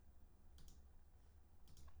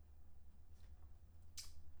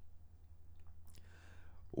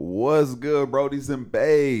What's good, Brodies and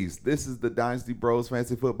Bays? This is the Dynasty Bros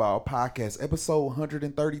Fantasy Football Podcast, episode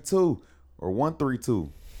 132 or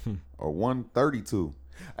 132 or 132.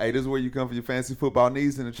 Hey, this is where you come for your fantasy football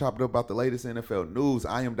needs and to chop it up about the latest NFL news.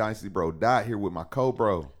 I am Dynasty Bro Dot here with my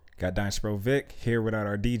co-bro. Got Dynasty Bro Vic here without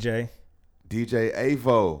our DJ. DJ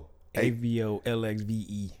Avo.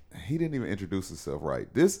 AVOLXVE. He didn't even introduce himself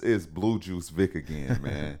right. This is Blue Juice Vic again,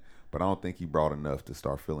 man. But I don't think he brought enough to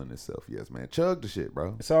start feeling himself. Yes, man. Chug the shit,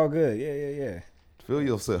 bro. It's all good. Yeah. Feel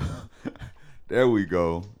yourself. There we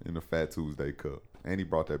go in the Fat Tuesday cup. And he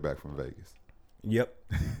brought that back from Vegas. Yep.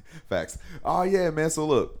 Facts. Oh, yeah, man. So,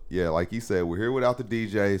 look. Yeah, like he said, we're here without the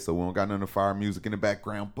DJ, so we don't got none of fire music in the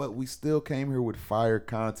background. But we still came here with fire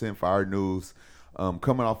content, fire news.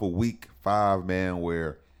 Coming off of week 5, man,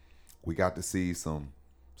 where we got to see some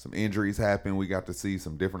injuries happen. We got to see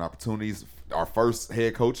some different opportunities. Our first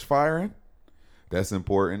head coach firing. That's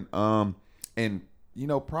important. And, you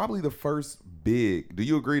know, probably the first big. Do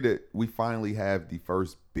you agree that we finally have the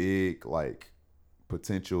first big, like,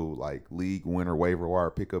 potential, like, league winner waiver wire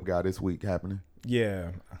pickup guy this week happening?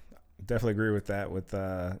 Yeah. Definitely agree with that. With,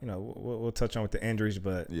 you know, we'll touch on with the injuries,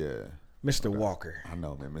 but yeah. Mr. Walker. I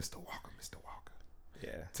know, man. Mr. Walker.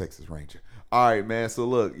 Yeah. Texas Ranger. All right, man. So,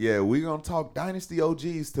 look, yeah, we're going to talk Dynasty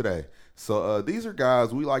OGs today. So, these are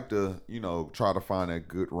guys we like to, you know, try to find a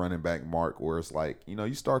good running back mark where it's like, you know,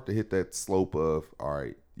 you start to hit that slope of, all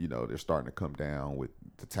right, you know, they're starting to come down with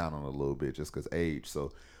the talent a little bit just because age.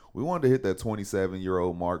 So, we wanted to hit that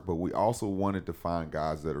 27-year-old mark, but we also wanted to find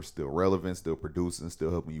guys that are still relevant, still producing, still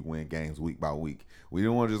helping you win games week by week. We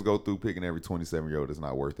didn't want to just go through picking every 27-year-old that's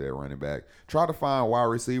not worth it at running back. Try to find wide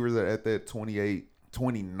receivers at that 28,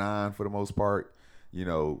 29 for the most part, you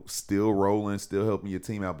know, still rolling, still helping your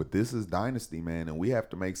team out. But this is Dynasty, man, and we have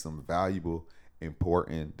to make some valuable,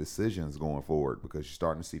 important decisions going forward because you're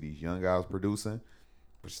starting to see these young guys producing,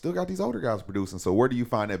 but you still got these older guys producing. So where do you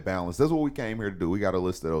find that balance? That's what we came here to do. We got a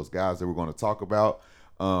list of those guys that we're going to talk about.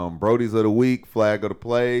 Brodies of the week, flag of the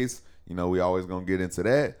plays. You know, we always going to get into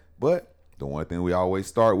that. But the one thing we always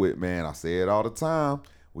start with, man, I say it all the time,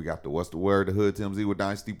 we got the What's the Word, the Hood TMZ with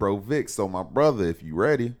Dynasty Bro Vic. So, my brother, if you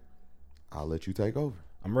ready, I'll let you take over.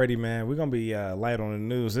 I'm ready, man. We're going to be light on the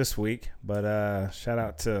news this week, but shout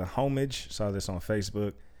out to Homage. Saw this on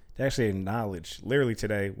Facebook. They actually acknowledged, literally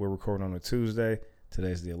today, we're recording on a Tuesday.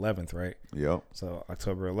 Today's the 11th, right? Yep. So,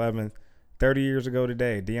 October 11th. 30 years ago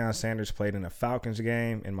today, Deion Sanders played in a Falcons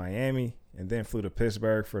game in Miami and then flew to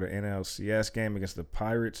Pittsburgh for the NLCS game against the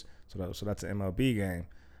Pirates. So that's an MLB game.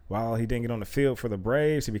 While he didn't get on the field for the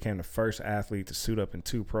Braves, he became the first athlete to suit up in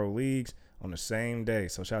 2 pro leagues on the same day.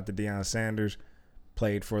 So shout out to Deion Sanders.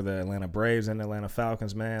 Played for the Atlanta Braves and the Atlanta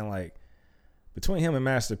Falcons, man. Like, between him and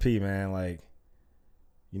Master P, man, like,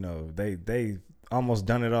 you know, they almost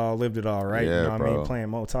done it all, lived it all, right? Yeah, you know what bro. I mean? Playing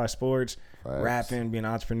multi-sports, rapping, being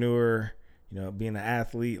an entrepreneur, you know, being an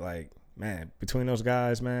athlete. Like, man, between those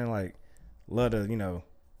guys, man, like, love to, you know,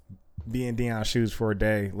 be in Deion's shoes for a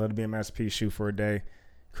day. Love to be in Master P's shoe for a day.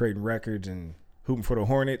 Creating records and hooping for the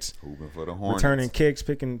Hornets. Returning kicks,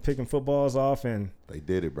 picking footballs off, and they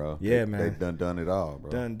did it, bro. Yeah, man. They done it all,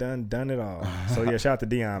 bro. Done it all. So yeah, shout out to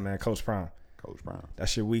Deion, man. Coach Brown.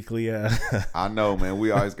 That's your weekly I know, man.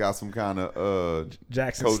 We always got some kind of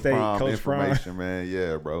Jackson Coach State Brown Coach information, man.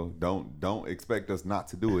 Yeah, bro. Don't expect us not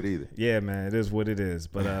to do it either. Yeah, man. It is what it is.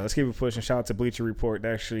 But let's keep it pushing. Shout out to Bleacher Report.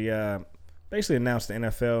 They actually basically announced the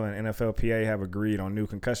NFL and NFLPA have agreed on new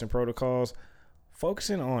concussion protocols,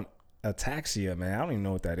 focusing on ataxia, man. I don't even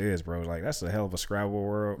know what that is, bro. Like, that's a hell of a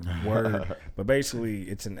Scrabble word. But basically,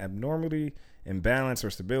 it's an abnormality, imbalance,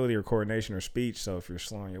 or stability, or coordination, or speech. So if you're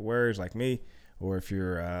slurring your words like me, or if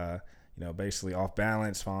you're, you know, basically off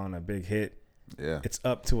balance, following a big hit, it's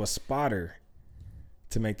up to a spotter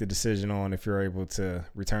to make the decision on if you're able to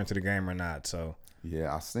return to the game or not. So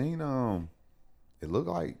yeah, I seen it looked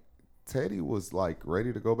like Teddy was like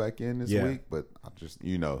ready to go back in this week, but I just,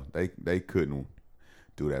 you know, they couldn't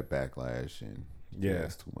do that backlash, and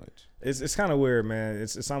it's too much. It's kind of weird, man.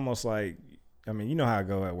 It's almost like, I mean, you know how I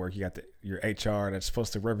go at work. You got your HR that's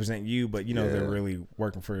supposed to represent you, but you know they're really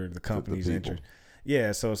working for the company's interest.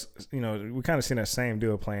 Yeah, so it's, you know, we kind of seen that same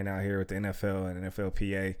deal playing out here with the NFL and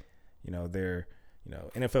NFLPA. You know, they're, you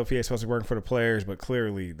know, NFLPA is supposed to be working for the players, but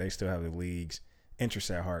clearly they still have the league's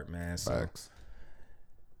interests at heart, man. So, facts.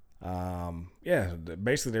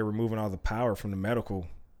 Basically they're removing all the power from the medical,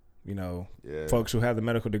 you know, folks who have the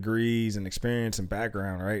medical degrees and experience and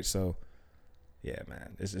background, right? So, yeah,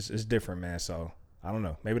 man, it's different, man. So, I don't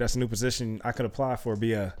know. Maybe that's a new position I could apply for,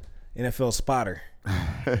 be a NFL spotter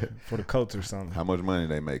for the Colts or something. How much money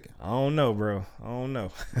they making? I don't know, bro. I don't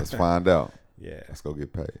know. Let's find out. Yeah. Let's go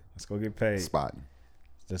get paid. Let's go get paid. Spotting.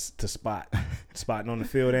 to spotting on the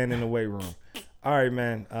field and in the weight room. All right,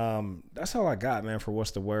 man. That's all I got, man, for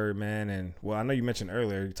what's the word, man. And well, I know you mentioned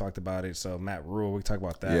earlier you talked about it. So Matt Rule, we talked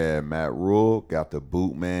about that. Yeah, Matt Rule got the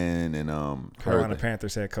boot, man, and Carolina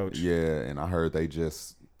Panthers head coach. Yeah, and I heard they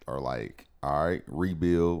just are like, all right,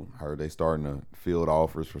 rebuild. Heard they starting to field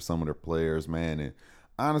offers for some of their players, man. And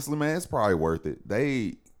honestly, man, it's probably worth it.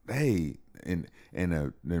 They in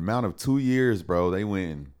the amount of 2 years, bro, they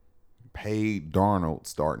went and paid Darnold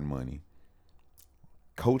starting money,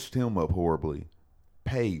 coached him up horribly,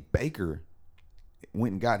 paid Baker,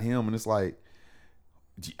 went and got him, and it's like,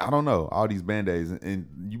 I don't know, all these Band-Aids,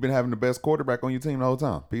 and you've been having the best quarterback on your team the whole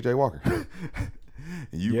time, PJ Walker.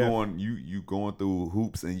 And you going through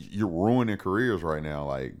hoops, and you're ruining careers right now.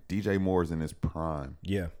 Like DJ Moore's in his prime.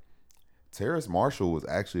 Yeah. Terrace Marshall was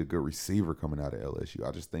actually a good receiver coming out of LSU.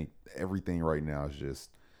 I just think everything right now is just.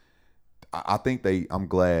 I think I'm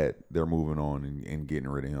glad they're moving on and getting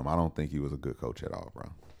rid of him. I don't think he was a good coach at all, bro.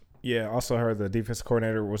 Yeah, also heard the defensive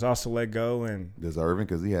coordinator was also let go, and deserving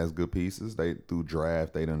because he has good pieces. They through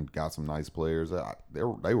draft, they done got some nice players. They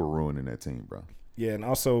were ruining that team, bro. Yeah, and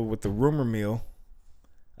also with the rumor mill,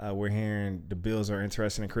 we're hearing the Bills are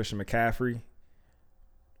interested in Christian McCaffrey.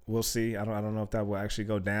 We'll see. I don't know if that will actually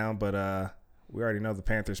go down, but we already know the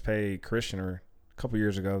Panthers paid Christian a couple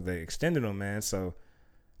years ago. They extended him, man. So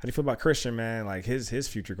how do you feel about Christian, man? Like his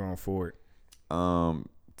future going forward?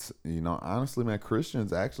 Honestly, man,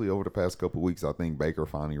 Christian's actually over the past couple of weeks, I think Baker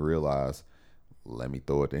finally realized, let me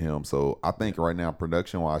throw it to him. So I think right now,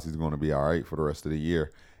 production-wise, he's going to be all right for the rest of the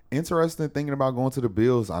year. Interesting thinking about going to the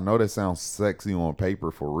Bills. I know that sounds sexy on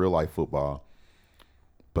paper for real-life football,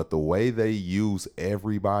 but the way they use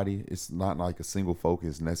everybody, it's not like a single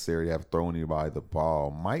focus necessary to have to throw anybody the ball.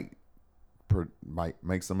 Might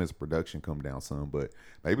make some of his production come down some, but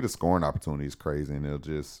maybe the scoring opportunity is crazy, and they'll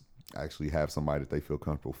just actually have somebody that they feel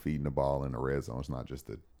comfortable feeding the ball in the red zone. It's not just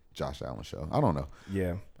the Josh Allen show. I don't know.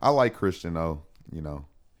 Yeah. I like Christian, though.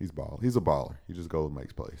 He's a baller. He just goes and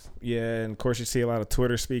makes plays. Yeah, and of course you see a lot of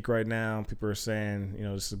Twitter speak right now. People are saying,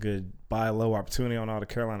 this is a good buy low opportunity on all the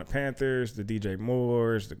Carolina Panthers, the DJ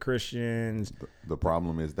Moores, the Christians. The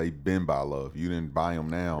problem is they've been buy low. If you didn't buy them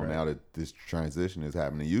now, right. Now that this transition is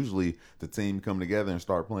happening, usually the team come together and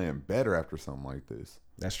start playing better after something like this.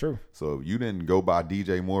 That's true. So if you didn't go by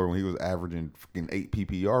DJ Moore when he was averaging freaking 8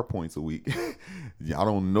 PPR points a week, I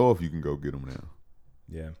don't know if you can go get him now.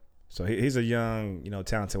 Yeah. So he's a young,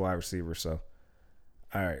 talented wide receiver. So,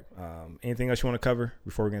 all right. Anything else you want to cover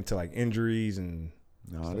before we get into like injuries and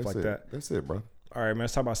stuff like that? That's it, bro. All right, man.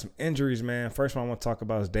 Let's talk about some injuries, man. First one I want to talk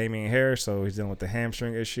about is Damian Harris. So he's dealing with the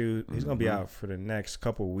hamstring issue. He's going to be out for the next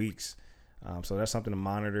couple of weeks. So that's something to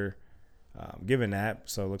monitor. Given that,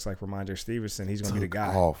 so it looks like Ramondre Stevenson, he's going to be the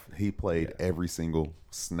guy. He played every single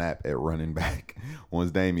snap at running back.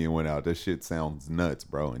 Once Damian went out, that shit sounds nuts,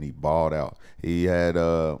 bro. And he balled out. He had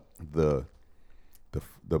the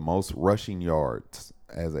most rushing yards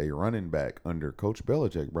as a running back under Coach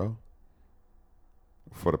Belichick, bro,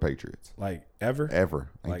 for the Patriots. Like ever?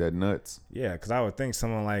 Ain't that nuts? Yeah, because I would think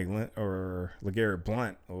someone like or LeGarrette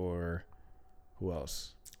Blount or who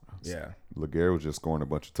else? Yeah. LeGarrette was just scoring a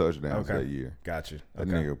bunch of touchdowns that year. Got you. That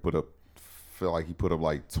nigga felt like he put up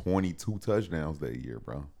like 22 touchdowns that year,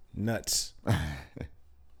 bro. Nuts.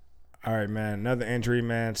 All right, man. Another injury,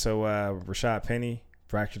 man. So Rashad Penny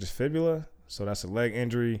fractured his fibula. So that's a leg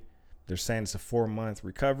injury. They're saying it's a 4-month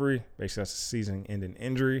recovery. Basically, that's a season-ending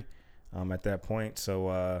injury at that point.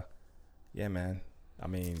 So, yeah, man. I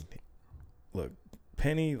mean, look,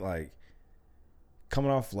 Penny, like,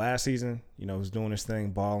 coming off last season, was doing his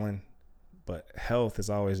thing, balling, but health has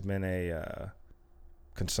always been a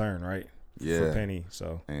concern, right? Yeah. For Penny.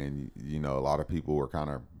 So, and a lot of people were kind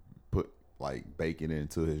of baking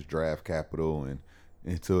into his draft capital and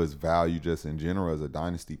into his value just in general as a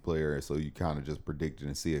dynasty player. So you kind of just predicted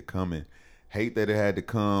and see it coming. Hate that it had to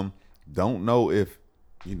come. Don't know if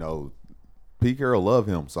Pete Carroll love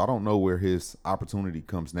him, so I don't know where his opportunity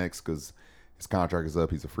comes next because his contract is up.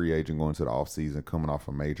 He's a free agent going to the offseason, coming off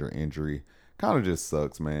a major injury. Kind of just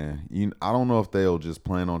sucks, man. I don't know if they'll just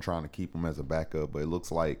plan on trying to keep him as a backup, but it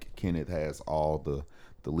looks like Kenneth has all the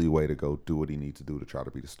leeway to go do what he needs to do to try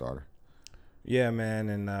to be the starter. Yeah, man.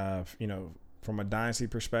 And, from a dynasty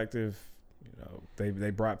perspective,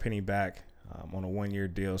 they brought Penny back on a 1-year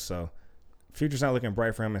deal. So future's not looking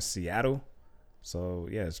bright for him in Seattle. So,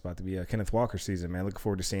 yeah, it's about to be a Kenneth Walker season, man. Looking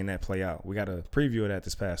forward to seeing that play out. We got a preview of that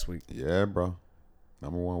this past week. Yeah, bro.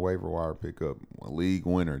 Number 1 waiver wire pickup, a league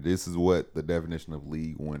winner. This is what the definition of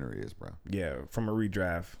league winner is, bro. Yeah, from a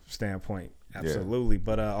redraft standpoint, absolutely. Yeah.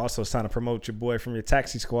 But also it's time to promote your boy from your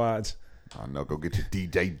taxi squads. I know. Go get your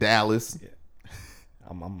DJ Dallas. Yeah.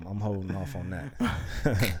 I'm holding off on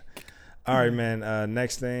that. All right, man.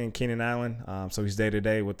 Next thing, Keenan Allen. So he's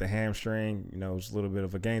day-to-day with the hamstring. You know, it was a little bit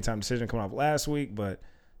of a game-time decision coming off last week, but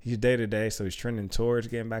he's day-to-day, so he's trending towards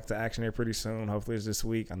getting back to action here pretty soon. Hopefully it's this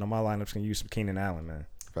week. I know my lineup's going to use some Keenan Allen, man.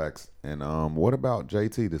 Facts. And what about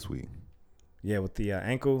JT this week? Yeah, with the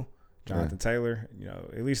ankle, Jonathan Taylor, you know,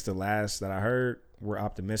 at least the last that I heard, we're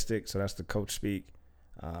optimistic. So that's the coach speak.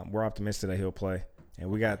 We're optimistic that he'll play. And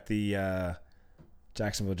we got the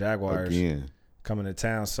Jacksonville Jaguars again coming to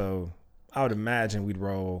town, so I would imagine we'd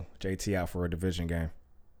roll JT out for a division game.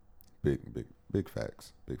 Big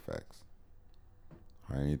facts. Big facts.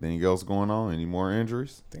 All right, anything else going on? Any more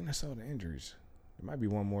injuries? I think that's all the injuries. There might be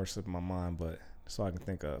one more slipping my mind, but that's all I can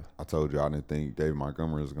think of. I told you I didn't think David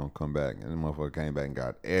Montgomery was going to come back, and the motherfucker came back and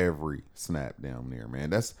got every snap down there, man.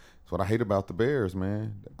 That's what I hate about the Bears,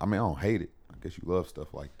 man. I mean, I don't hate it. I guess you love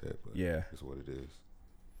stuff like that, but yeah, it's what it is.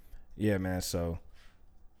 Yeah, man, so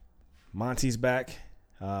Monty's back.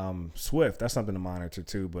 Swift, that's something to monitor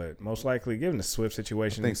too, but most likely, given the Swift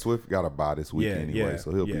situation, I think Swift got a bye this week anyway,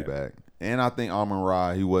 so he'll be back. And I think Amon-Ra,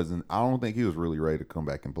 I don't think he was really ready to come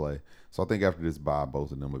back and play. So I think after this bye,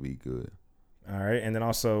 both of them will be good. All right, and then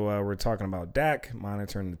also we're talking about Dak,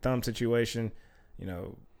 monitoring the thumb situation. You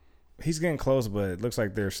know, he's getting close, but it looks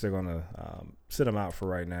like they're still going to sit him out for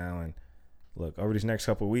right now. And look, over these next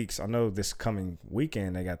couple of weeks, I know this coming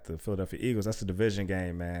weekend they got the Philadelphia Eagles. That's the division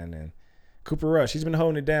game, man, and Cooper Rush, he's been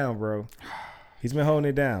holding it down, bro. He's been holding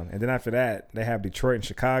it down. And then after that, they have Detroit and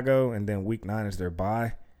Chicago, and then week 9 is their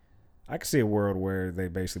bye. I can see a world where they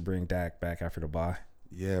basically bring Dak back after the bye.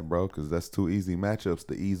 Yeah, bro, because that's 2 easy matchups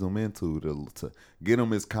to ease him into, to get him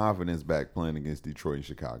his confidence back playing against Detroit and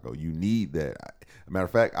Chicago. You need that. Matter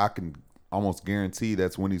of fact, I can almost guarantee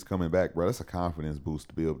that's when he's coming back, bro. That's a confidence boost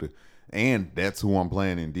to be able to. And that's who I'm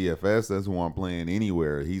playing in DFS. That's who I'm playing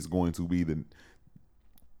anywhere. He's going to be the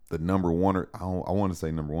number one, or I want to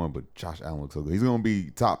say number one, but Josh Allen looks so good. He's going to be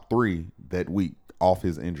top 3 that week off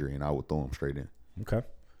his injury, and I would throw him straight in. Okay.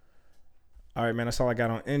 All right, man, that's all I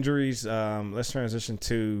got on injuries. Let's transition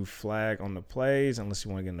to flag on the plays, unless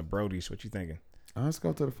you want to get into Brody's. What you thinking? Let's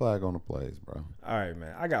go to the flag on the plays, bro. All right,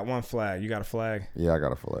 man. I got one flag. You got a flag? Yeah, I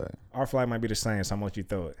got a flag. Our flag might be the same, so I'm going to let you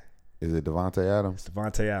throw it. Is it Devontae Adams? It's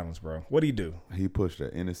Devontae Adams, bro. What do you do? He pushed an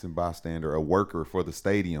innocent bystander, a worker for the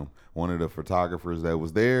stadium, one of the photographers that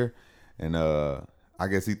was there, and I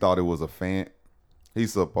guess he thought it was a fan. He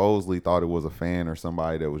supposedly thought it was a fan or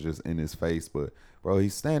somebody that was just in his face, but bro,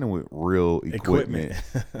 he's standing with real equipment.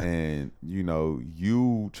 And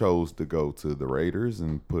you chose to go to the Raiders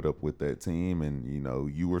and put up with that team, and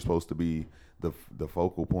you were supposed to be the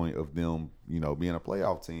focal point of them, being a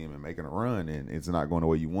playoff team and making a run, and it's not going the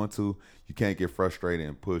way you want to. You can't get frustrated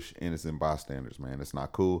and push innocent bystanders, man. It's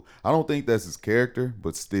not cool. I don't think that's his character,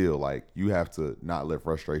 but still, like, you have to not let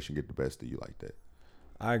frustration get the best of you like that.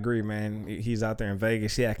 I agree, man. He's out there in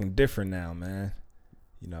Vegas. He acting different now, man.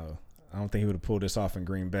 I don't think he would have pulled this off in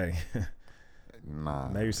Green Bay. Nah.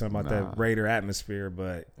 Maybe something about that Raider atmosphere,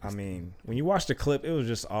 but, I mean, when you watch the clip, it was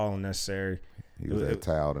just all unnecessary. He was at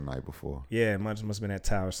Tao the night before. Yeah, must have been at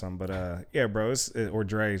Tao or something. But, yeah, bro, or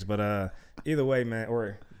Dre's. But either way, man,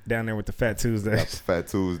 or down there with the Fat Tuesday. Fat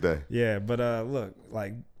Tuesday. Yeah, but look,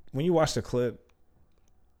 like, when you watch the clip,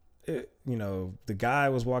 the guy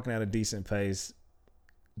was walking at a decent pace.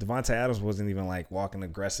 Devontae Adams wasn't even, like, walking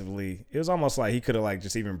aggressively. It was almost like he could have, like,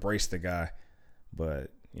 just even embraced the guy. But,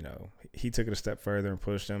 he took it a step further and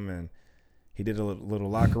pushed him, and he did a little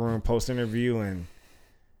locker room post-interview, and,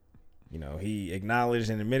 he acknowledged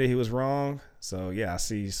and admitted he was wrong. So, yeah, I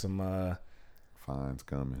see some fines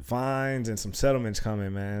coming. Fines and some settlements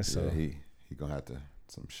coming, man. So yeah, he going to have to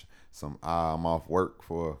I'm off work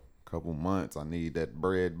for a couple months. I need that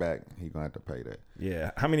bread back. He going to have to pay that.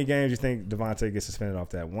 Yeah. How many games do you think Devontae gets suspended off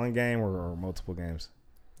that? One game or multiple games?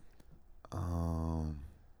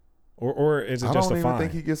 Or is it just a fine? I don't even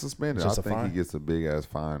think he gets suspended. I think fine? He gets a big-ass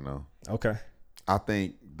fine, though. Okay. I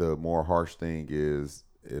think the more harsh thing is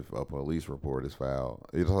if a police report is filed.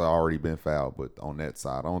 It's already been filed, but on that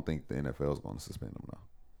side, I don't think the NFL is going to suspend him,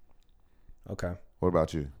 though. Okay. What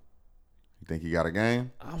about you? You think he got a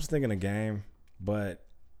game? I was thinking a game, but,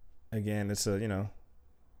 again, it's a,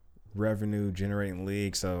 revenue-generating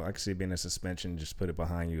league, so I could see it being a suspension, just put it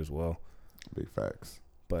behind you as well. Big facts.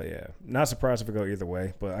 But, yeah, not surprised if it go either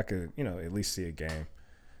way, but I could, at least see a game.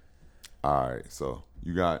 All right, so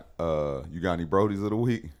you got any Brodies of the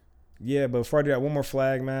week? Yeah, but before I do that, one more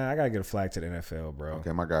flag, man. I got to get a flag to the NFL, bro.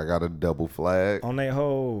 Okay, my guy got a double flag. On that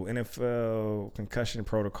whole NFL concussion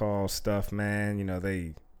protocol stuff, man,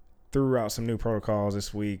 they threw out some new protocols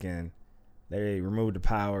this week, and they removed the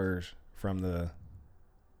powers from the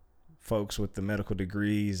folks with the medical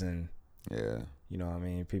degrees and Yeah. you know what I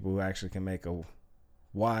mean, people who actually can make a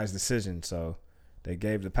wise decision. So they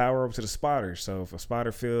gave the power over to the spotters. So if a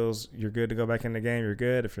spotter feels you're good to go back in the game, you're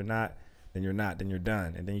good. If you're not, then you're not. Then you're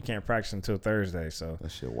done. And then you can't practice until Thursday. So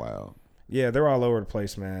That shit wild. yeah, they're all over the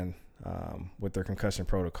place, man, with their concussion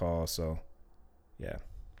protocol. So yeah.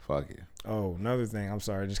 Fuck it. Oh, another thing. I'm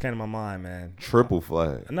sorry. It just came to my mind, man. Triple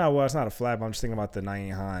flag. No, well, it's not a flag. But I'm just thinking about the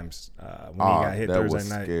Naeem Himes when he got hit that Thursday was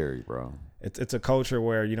night. scary, bro. It's a culture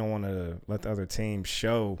where you don't want to let the other team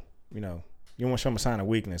show, you don't want to show them a sign of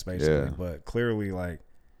weakness, basically. Yeah. But clearly, like,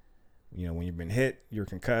 when you've been hit, you're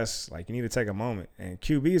concussed, like, you need to take a moment. And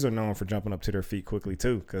QBs are known for jumping up to their feet quickly,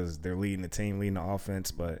 too, because they're leading the team, leading the offense.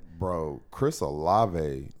 But, Bro, Chris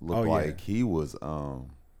Olave looked yeah. like he was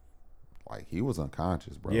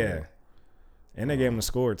unconscious, bro. yeah. And they gave him the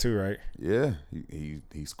score, too, right? Yeah.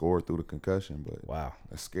 He scored through the concussion, but Wow.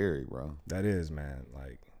 that's scary, bro. That is, man.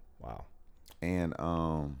 Like, wow. And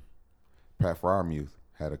Pat Fryermuth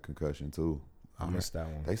had a concussion too. I missed that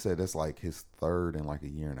one. They said that's like his third in like a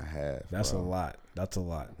year and a half. That's bro. a lot. That's a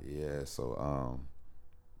lot. Yeah, so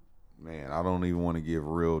man, I don't even want to give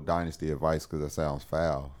real dynasty advice because that sounds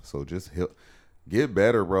foul. So just get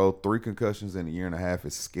better, bro. 3 concussions in a year and a half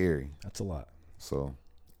is scary. That's a lot. So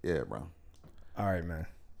yeah, bro. All right, man.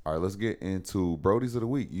 All right, let's get into Brodies of the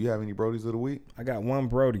week. You have any Brodies of the week? I got one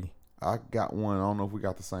Brody. I got one. I don't know if we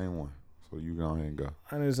got the same one. So you go ahead and go.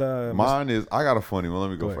 Mine is Mine is, I got a funny one. Let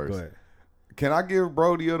me go first. Go ahead. Can I give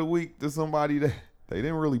Brody of the week to somebody that they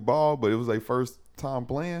didn't really ball, but it was their first time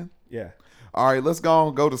playing? Yeah. All right, let's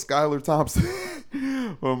go to Skylar Thompson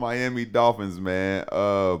for Miami Dolphins, man.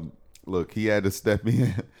 Look, he had to step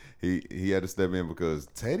in. He had to step in because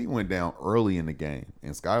Teddy went down early in the game,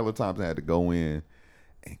 and Skylar Thompson had to go in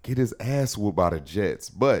and get his ass whooped by the Jets.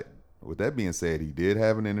 But with that being said, he did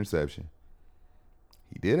have an interception.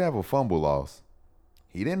 He did have a fumble loss.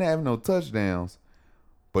 He didn't have no touchdowns,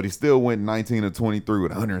 but he still went 19 of 23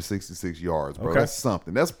 with 166 yards, bro. Okay. That's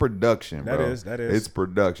something. That's production, bro. That is. It's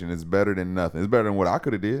production. It's better than nothing. It's better than what I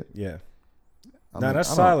could have did. Yeah. I No, mean, that's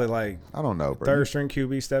I don't- solid. Like, I don't know, bro. third string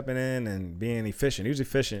QB stepping in and being efficient. He was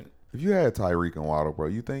efficient. If you had Tyreek and Waddle, bro,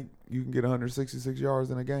 you think you can get 166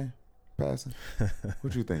 yards in a game passing?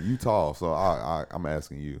 What you think? You tall, so I'm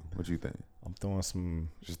asking you. What you think? I'm throwing some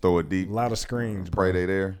Just throw it a deep. lot of screens, Pray bro. they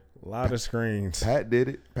there. A lot of screens. Pat did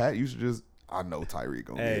it. Pat used to just. I know Tyreek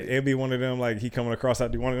gonna Hey, get it. it'd be one of them, like, he coming across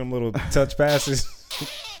out, one of them little touch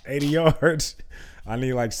passes, 80 yards. I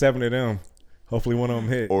need like 7 of them. Hopefully one of them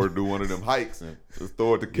hit. Or do one of them hikes and just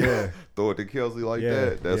throw it to throw it to Kelsey like Yeah,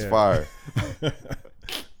 that. That's yeah. fire.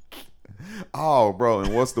 Oh, bro,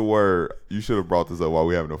 and what's the word? You should have brought this up while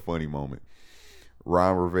we having a funny moment.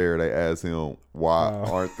 Ron Rivera, they asked him why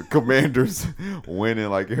aren't the Commanders winning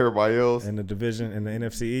like everybody else? In the division, in the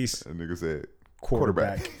NFC East, And nigga said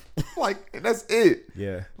quarterback. like that's it.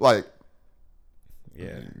 Yeah. Like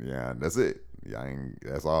Yeah. that's it. Yeah,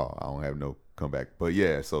 that's all. I don't have no comeback. But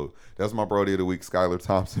yeah, so that's my Brody of the week, Skylar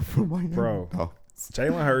Thompson from Miami. Bro.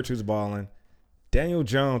 Jalen Hurts, who's balling. Daniel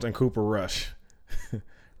Jones and Cooper Rush.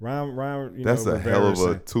 Ryan, That's a Rivera hell of a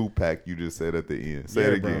said- 2-pack you just said at the end. Say Yeah,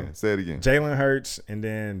 it again. bro. Say it again. Jalen Hurts and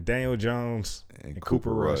then Daniel Jones and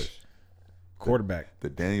Cooper Rush. Quarterback. The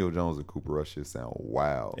Daniel Jones and Cooper Rush shit sound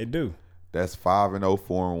wild. It do. That's 5-0,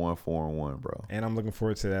 4-1, 4-1, bro. And I'm looking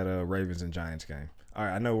forward to that Ravens and Giants game. All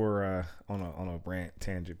right, I know we're on a rant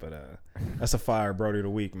tangent, but that's a fire Brody of the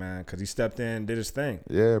week, man, because he stepped in, did his thing.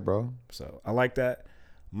 Yeah, bro. So I like that.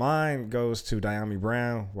 Mine goes to Diami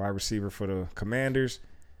Brown, wide receiver for the Commanders.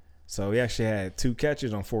 So he actually had 2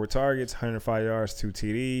 catches on 4 targets, 105 yards, 2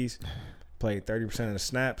 TDs, played 30% of the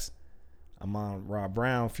snaps. I'm on Rob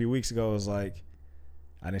Brown a few weeks ago. It was like,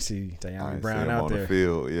 I didn't see I Diami ain't Brown see him out on there. the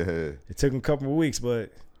field. Yeah. It took him a couple of weeks,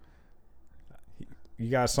 but you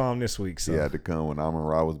guys saw him this week. So He had to come when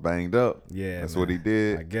Amon-Ra was banged up. yeah, That's man. what he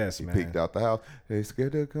did. I guess, he man. peeked out the house. They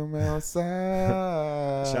scared to come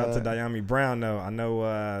outside. Shout out to Diami Brown, though. I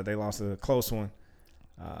know they lost a close one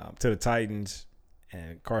to the Titans,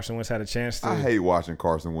 and Carson Wentz had a chance to. I hate watching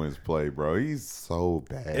Carson Wentz play, bro. He's so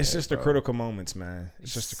bad. It's just the bro. critical moments, man.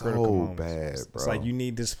 It's just the So critical moments. bad, It's bro. like you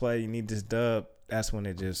need this play, you need this dub. That's when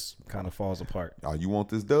it just kind of falls apart. Oh, you want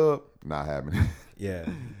this dub? Not happening. Yeah.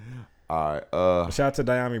 All right. Shout out to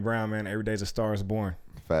Diami Brown, man. Every day's a star is born.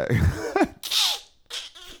 Fact.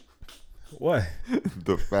 What?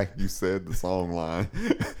 The fact you said the song line.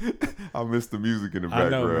 I missed the music in the I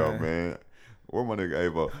know, background, man. Where my nigga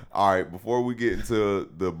Avo? All right, before we get into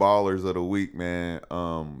the ballers of the week, man,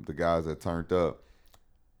 the guys that turned up.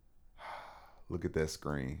 Look at that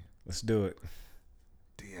screen. Let's do it.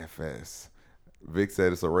 DFS. Vic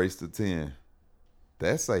said it's a race to 10.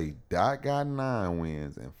 That's a Dot got 9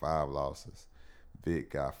 wins and 5 losses.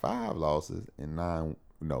 Vic got 5 losses and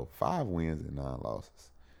 5 wins and 9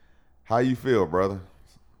 losses. How you feel, brother?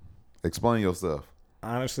 Explain yourself.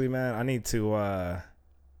 Honestly, man, I need to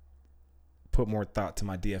put more thought to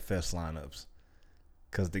my DFS lineups.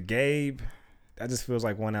 Because the Gabe, that just feels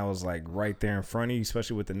like one that was like right there in front of you,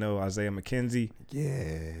 especially with the no Isaiah McKenzie.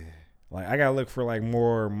 Yeah. Like, I got to look for like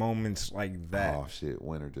more moments like that. Oh, shit.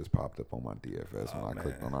 Winner just popped up on my DFS when I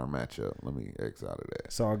clicked on our matchup. Let me X out of that.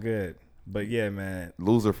 It's all good. But yeah, man.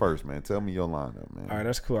 Loser first, man. Tell me your lineup, man. All right,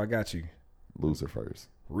 that's cool. I got you. Loser first.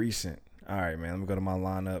 Recent. All right, man. Let me go to my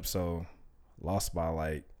lineup. So, lost by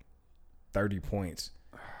like 30 points.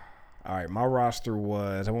 All right, my roster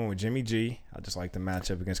was, I went with Jimmy G. I just like the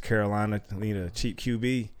matchup against Carolina. I need a cheap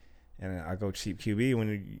QB, and I go cheap QB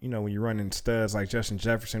when when you're running studs like Justin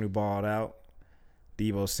Jefferson who balled out,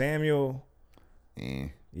 Deebo Samuel,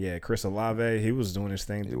 yeah, Chris Olave. He was doing his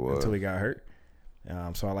thing until he got hurt.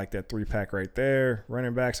 So I like that 3-pack right there.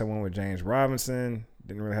 Running backs, I went with James Robinson.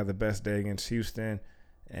 Didn't really have the best day against Houston.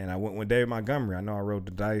 And I went with David Montgomery. I know I rolled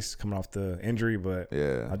the dice coming off the injury, but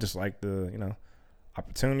yeah, I just like the,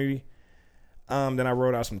 opportunity. Then I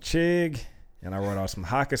wrote out some Chig, and I wrote out some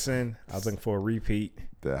Hockenson. I was looking for a repeat.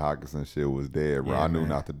 That Hockenson shit was dead, bro. Yeah, I knew man.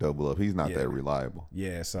 not to double up. He's not that reliable.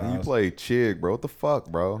 Yeah, so you played Chig, bro. What the fuck,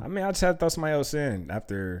 bro? I mean, I just had to throw somebody else in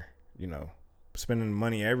after, spending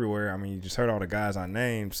money everywhere. I mean, you just heard all the guys I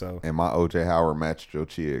named, so. And my O.J. Howard matched your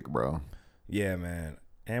Chig, bro. Yeah, man.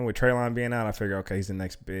 And with Treylon being out, I figured, okay, he's the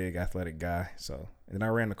next big athletic guy. So, and then I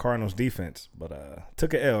ran the Cardinals defense, but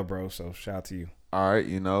took an L, bro. So shout out to you. All right,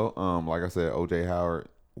 like I said, O.J. Howard,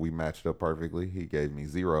 we matched up perfectly. He gave me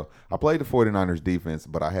 0. I played the 49ers defense,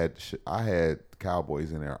 but I had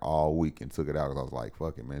Cowboys in there all week and took it out because I was like,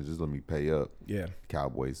 fuck it, man, just let me pay up. Yeah.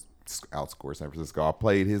 Cowboys outscore San Francisco. I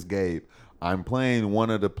played his Gabe. I'm playing one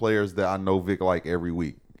of the players that I know Vic like every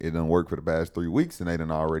week. It done worked for the past 3 weeks, and they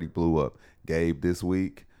done already blew up. Gabe this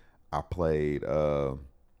week. I played I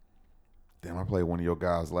played one of your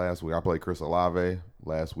guys last week. I played Chris Olave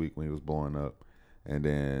last week when he was blowing up. And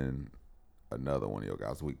then another one of your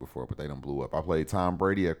guys the week before, but they done blew up. I played Tom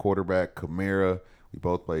Brady at quarterback, Kamara. We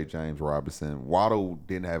both played James Robinson. Waddle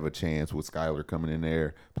didn't have a chance with Skyler coming in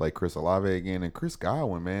there. Played Chris Olave again. And Chris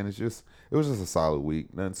Godwin, man, it was just a solid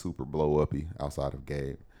week. Nothing super blow-uppy outside of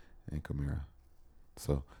Gabe and Kamara.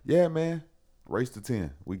 So, yeah, man, race to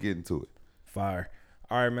 10. We get into it. Fire.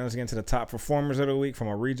 All right, man, let's get into the top performers of the week from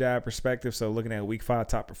a redraft perspective. So looking at week 5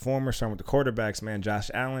 top performers, starting with the quarterbacks, man,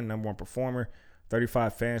 Josh Allen, number 1 performer,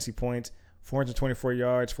 35 fantasy points, 424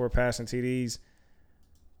 yards, 4 passing TDs.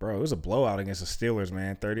 Bro, it was a blowout against the Steelers,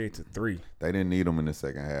 man, 38-3. They didn't need them in the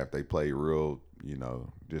second half. They played real,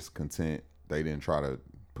 just content. They didn't try to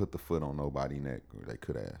put the foot on nobody's neck. They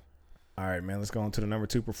could have. All right, man, let's go on to the number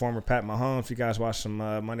 2 performer, Pat Mahomes. You guys watched some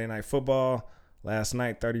Monday Night Football. Last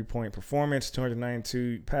night, 30-point performance,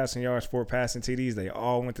 292 passing yards, 4 passing TDs. They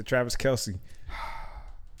all went to Travis Kelce.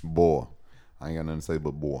 Boy, I ain't got nothing to say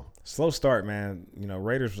but boy. Slow start, man.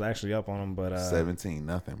 Raiders was actually up on them, but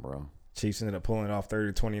 17-0, bro. Chiefs ended up pulling it off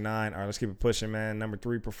 30-29. All right, let's keep it pushing, man. Number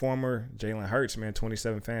 3 performer, Jalen Hurts, man,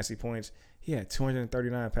 27 fantasy points. He had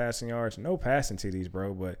 239 passing yards, no passing TDs,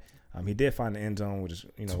 bro, but he did find the end zone with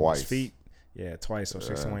his, twice. His feet. Yeah, twice, so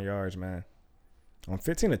 61 yards, man. On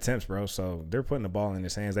 15 attempts, bro, so they're putting the ball in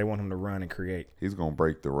his hands. They want him to run and create. He's going to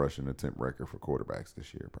break the rushing attempt record for quarterbacks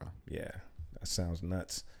this year, bro. Yeah, that sounds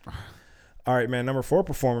nuts. All right, man, number 4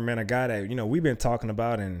 performer, man, a guy that, we've been talking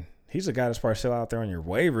about, and he's a guy that's probably still out there on your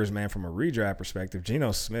waivers, man, from a redraft perspective.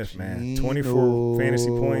 Geno Smith, man, 24 fantasy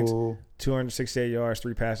points, 268 yards,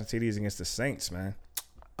 3 passing TDs against the Saints, man.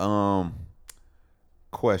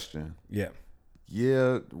 Question. Yeah.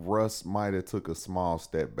 Yeah, Russ might have took a small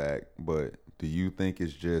step back, but do you think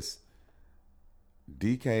it's just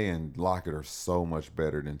DK and Lockett are so much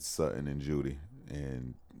better than Sutton and Judy,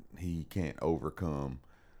 and he can't overcome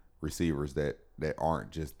receivers that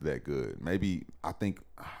aren't just that good? Maybe I think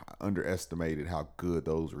I underestimated how good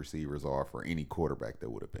those receivers are for any quarterback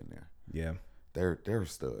that would have been there. Yeah. They're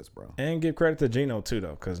studs, bro. And give credit to Geno, too,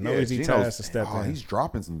 though, because no easy task to step in. He's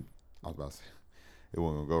dropping some – I was about to say – it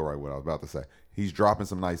wasn't going to go right what I was about to say. He's dropping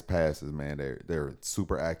some nice passes, man. They're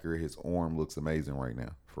super accurate. His arm looks amazing right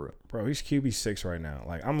now, for real. Bro, he's QB6 right now.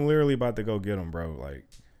 Like, I'm literally about to go get him, bro. Like,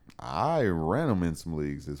 I ran him in some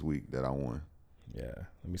leagues this week that I won. Yeah.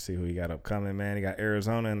 Let me see who he got upcoming, man. He got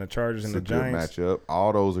Arizona and the Chargers and the Giants. It's a good matchup.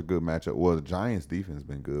 All those are good matchup. Well, the Giants' defense has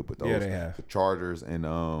been good, but those, they have. The Chargers and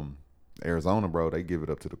Arizona, bro, they give it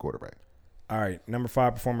up to the quarterback. All right. Number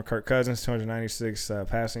 5 performer, Kirk Cousins, 296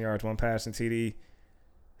 passing yards, 1 passing TD.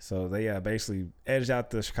 So they basically edged out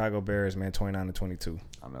the Chicago Bears, man, 29-22.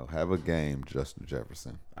 I know. Have a game, Justin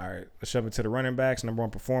Jefferson. All right, let's jump into the running backs. Number one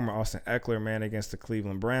performer, Austin Eckler, man, against the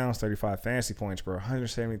Cleveland Browns. 35 fantasy points, bro.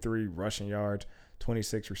 173 rushing yards,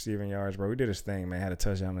 26 receiving yards, bro. We did his thing, man. Had a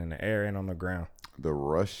touchdown in the air and on the ground. The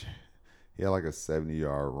rush, he had like a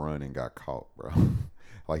 70-yard run and got caught, bro.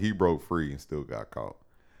 Like he broke free and still got caught.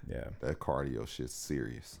 Yeah. That cardio shit's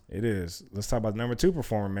serious. It is. Let's talk about the number two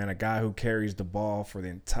performer, man. A guy who carries the ball for the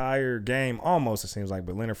entire game, almost, it seems like.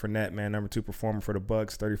 But Leonard Fournette, man, number two performer for the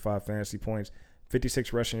Bucs, 35 fantasy points,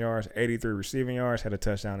 56 rushing yards, 83 receiving yards, had a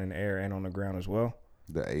touchdown in the air and on the ground as well.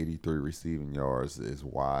 The 83 receiving yards is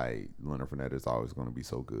why Leonard Fournette is always going to be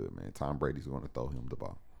so good, man. Tom Brady's going to throw him the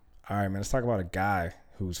ball. All right, man, let's talk about a guy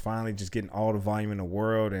who's finally just getting all the volume in the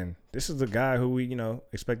world. And this is the guy who we,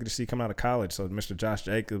 expected to see come out of college. So Mr. Josh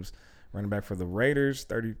Jacobs, running back for the Raiders,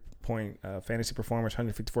 30-point fantasy performance,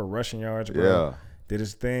 154 rushing yards, bro. Yeah. Did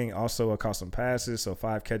his thing. Also caught some passes, so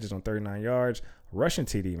 5 catches on 39 yards. Rushing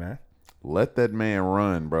TD, man. Let that man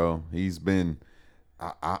run, bro. He's been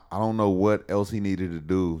I don't know what else he needed to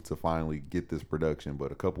do to finally get this production,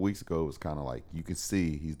 but a couple weeks ago it was kind of like you can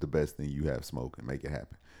see he's the best thing you have smoking. Make it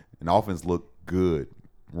happen. And the offense looked good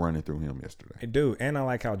running through him yesterday. It do. And I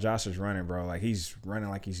like how Josh is running, bro. Like he's running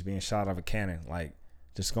like he's being shot out of a cannon. Like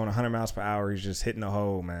just going 100 miles per hour. He's just hitting the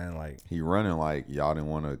hole, man. Like he running like y'all didn't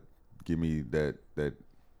want to give me that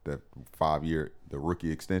 5-year the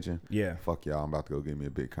rookie extension. Yeah. Fuck y'all. I'm about to go get me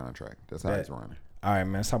a big contract. That's how he's running. All right,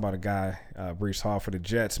 man. Let's talk about a guy, Breece Hall for the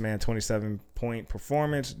Jets, man. 27-point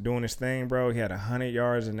performance, doing his thing, bro. He had 100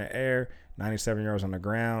 yards in the air, 97 yards on the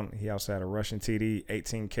ground. He also had a rushing TD,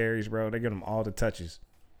 18 carries, bro. They give him all the touches.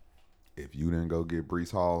 If you didn't go get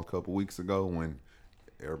Breece Hall a couple weeks ago when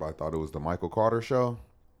everybody thought it was the Michael Carter show,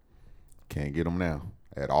 can't get him now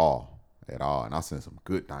at all. And I sent some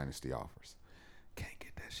good dynasty offers. Can't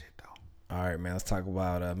get that shit, though. All right, man. Let's talk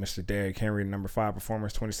about Mr. Derrick Henry, number 5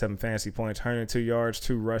 performance, 27 fantasy points, 102 yards,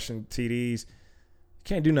 2 rushing TDs.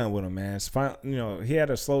 Can't do nothing with him, man. It's fine. He had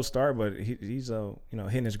a slow start, but he's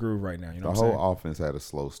hitting his groove right now. The whole offense had a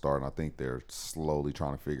slow start, and I think they're slowly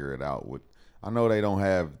trying to figure it out. I know they don't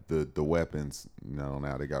have the weapons. Now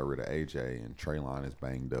they got rid of AJ and Treylon is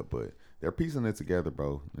banged up, but they're piecing it together,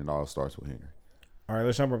 bro. And it all starts with Henry. All right,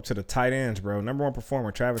 let's jump up to the tight ends, bro. Number 1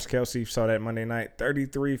 performer, Travis Kelce. Saw that Monday night.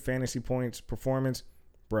 33 fantasy points performance.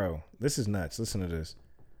 Bro, this is nuts. Listen to this.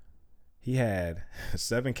 He had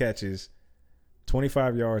 7 catches,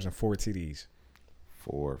 25 yards, and 4 TDs.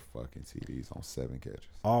 4 fucking TDs on 7 catches.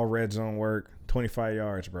 All red zone work, 25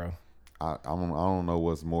 yards, bro. I don't know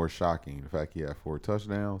what's more shocking, the fact he had 4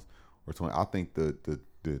 touchdowns or 20. I think the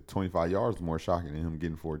 25 yards is more shocking than him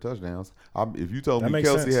getting 4 touchdowns. If you told me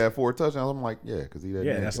Kelce had 4 touchdowns, I'm like, yeah, because he had.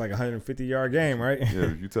 Yeah, that's like a 150-yard game, right?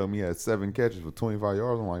 Yeah, if you tell me he had 7 catches for 25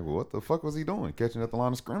 yards, I'm like, well, what the fuck was he doing? Catching at the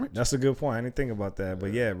line of scrimmage? That's a good point. I didn't think about that.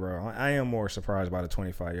 But yeah, bro, I am more surprised by the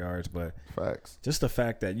 25 yards. But facts. Just the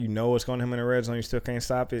fact that what's going to him in the red zone, you still can't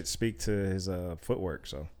stop it, speak to his footwork.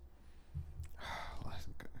 So.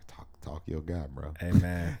 Talk your guy, bro. Hey,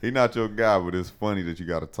 man. He not your guy, but it's funny that you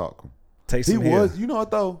got to talk him. Taysom Hill. Was, what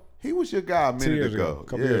though? He was your guy a minute ago. A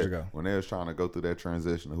couple years ago. When they was trying to go through that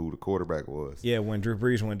transition of who the quarterback was. Yeah, when Drew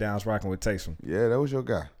Brees went down, I was rocking with Taysom. Yeah, that was your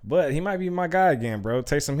guy. But he might be my guy again, bro.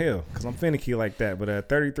 Taysom Hill, because I'm finicky like that. But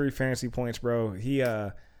 33 fantasy points, bro. He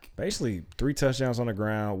basically 3 touchdowns on the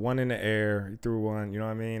ground, 1 in the air. He threw 1, you know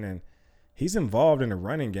what I mean? And he's involved in the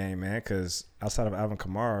running game, man, because outside of Alvin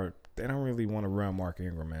Kamara, they don't really want to run Mark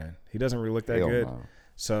Ingram, man. He doesn't really look that good. No.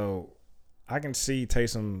 So I can see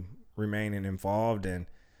Taysom remaining involved, and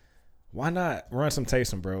why not run some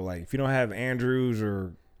Taysom, bro? Like, if you don't have Andrews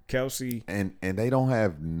or Kelce. And they don't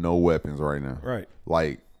have no weapons right now. Right.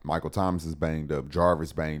 Like, Michael Thomas is banged up.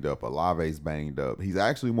 Jarvis banged up. Olave's banged up. He's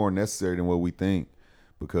actually more necessary than what we think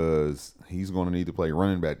because he's going to need to play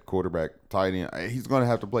running back, quarterback, tight end. He's going to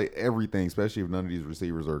have to play everything, especially if none of these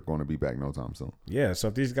receivers are going to be back no time soon. Yeah, so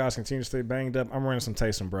if these guys continue to stay banged up, I'm running some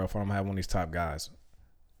Taysom, bro, if I'm going to have one of these top guys.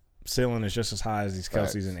 Ceiling is just as high as these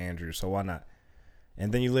Kelce's and Andrews, so why not?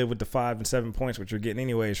 And then you live with the 5 and 7 points, which you're getting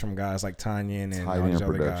anyways from guys like Tanyan and all these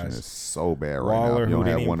other guys. Is so bad right Waller, now. If you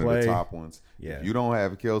don't have one play. of the top ones. Yeah. If you don't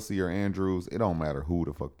have Kelce or Andrews, it don't matter who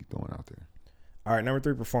the fuck you throwing out there. All right, number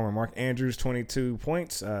 3 performer, Mark Andrews, 22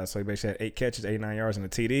 points. So he basically had 8 catches, 89 yards, and the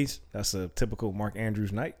TDs. That's a typical Mark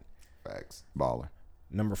Andrews night. Facts. Baller.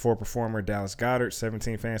 Number 4 performer, Dallas Goedert,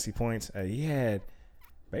 17 fantasy points. He had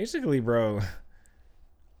basically, bro,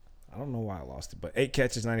 I don't know why I lost it, but 8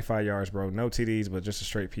 catches, 95 yards, bro. No TDs, but just a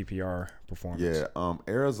straight PPR performance. Yeah,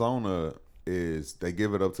 Arizona they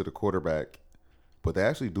give it up to the quarterback, but they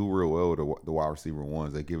actually do real well with the wide receiver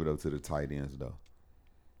ones. They give it up to the tight ends, though.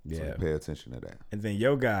 So Yeah. pay attention to that. And then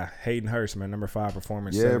your guy, Hayden Hurst, man, number 5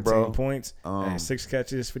 performance, Yeah, 17 bro. points, and 6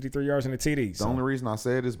 catches, 53 yards in the TD. The only reason I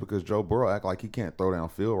said is because Joe Burrow act like he can't throw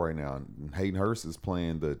downfield right now. And Hayden Hurst is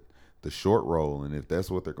playing the short role, and if that's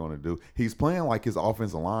what they're going to do, he's playing like his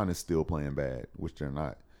offensive line is still playing bad, which they're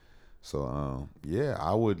not. So, yeah,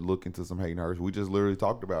 I would look into some Hayden Hurst. We just literally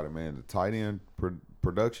talked about it, man. The tight end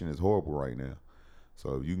production is horrible right now.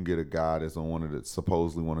 So if you can get a guy that's on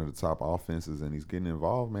supposedly one of the top offenses and he's getting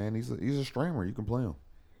involved, man, he's a streamer. You can play him.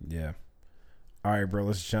 Yeah. All right, bro,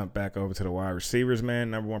 let's jump back over to the wide receivers, man.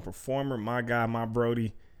 Number 1 performer, my guy, my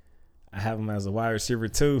Brody. I have him as a wide receiver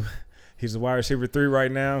 2. He's a wide receiver 3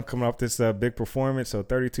 right now, coming off this big performance. So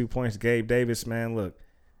 32 points. Gabe Davis, man, look.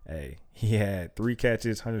 Hey, he had 3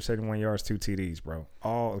 catches, 171 yards, 2 TDs, bro.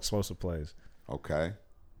 All explosive plays. Okay.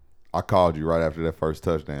 I called you right after that first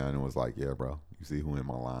touchdown and was like, yeah, bro, you see who in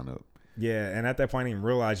my lineup. Yeah, and at that point, I didn't even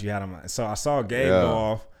realize you had him. So I saw Gabe go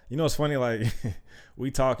off. You know, it's funny, like,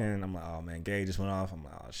 we talking, and I'm like, oh, man, Gabe just went off. I'm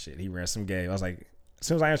like, oh, shit, he ran some Gabe. I was like, as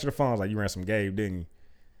soon as I answered the phone, I was like, you ran some Gabe, didn't you?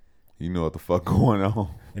 You know what the fuck going on.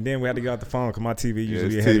 And then we had to get out the phone because my TV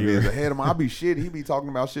usually his ahead TV of is ahead of him. I be shit. He be talking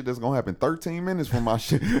about shit that's going to happen 13 minutes from my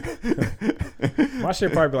shit. My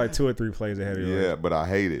shit probably be like 2 or 3 plays ahead of you. Yeah, but I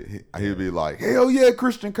hate it. He'd be like, hell yeah,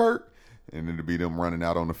 Christian Kirk. And then it'd be them running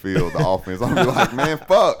out on the field, the offense. I'd be like, man,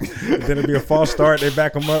 fuck. Then it'd be a false start. They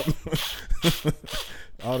back them up.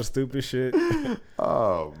 All the stupid shit.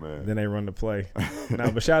 Oh, man. Then they run the play.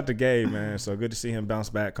 But shout out to Gabe, man. So good to see him bounce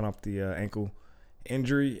back, come off the ankle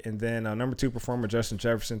injury. And then number 2 performer, Justin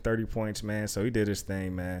Jefferson, 30 points, man. So he did his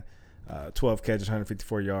thing, man. 12 catches,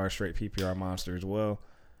 154 yards, straight PPR monster as well.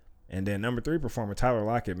 And then number 3 performer, Tyler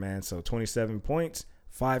Lockett, man. So 27 points,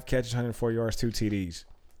 5 catches, 104 yards, 2 TDs.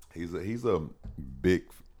 He's a big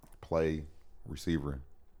play receiver,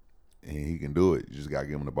 and he can do it. You just got to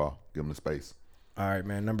give him the ball, give him the space. All right,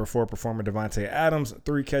 man. Number 4 performer, Devontae Adams,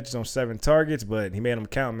 3 catches on 7 targets, but he made them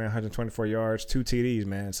count, man. 124 yards, 2 TDs,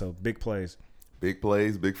 man. So big plays. Big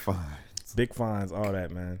plays, big fines. Big fines, all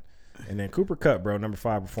that, man. And then Cooper Kupp, bro, number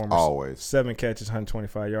 5 performer. Always. 7 catches,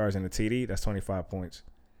 125 yards, and a TD. That's 25 points.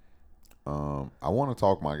 I want to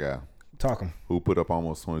talk my guy. Talk him. Who put up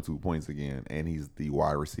almost 22 points again, and he's the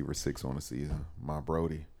wide receiver 6 on the season. My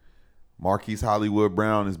Brody. Marquise Hollywood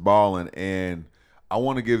Brown is balling, and I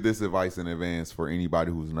want to give this advice in advance for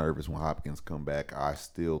anybody who's nervous when Hopkins come back. I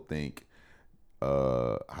still think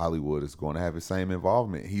Hollywood is going to have his same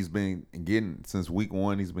involvement. He's been getting, since week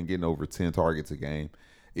 1, he's been getting over 10 targets a game.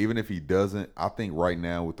 Even if he doesn't, I think right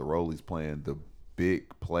now with the role he's playing, the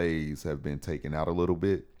big plays have been taken out a little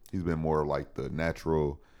bit. He's been more like the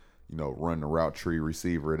natural, run the route tree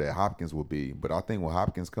receiver that Hopkins will be. But I think when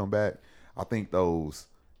Hopkins come back, I think those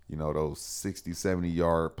 60,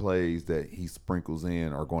 70-yard plays that he sprinkles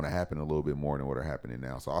in are going to happen a little bit more than what are happening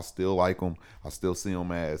now. So I still like him. I still see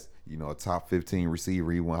him as, a top 15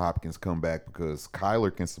 receiver even when Hopkins come back, because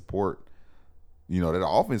Kyler can support, that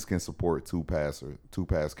offense can support 2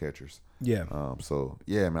 pass catchers. Yeah. So,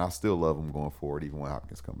 yeah, man, I still love him going forward even when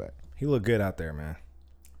Hopkins come back. He looked good out there, man.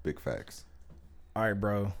 Big facts. All right,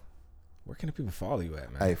 bro. Where can the people follow you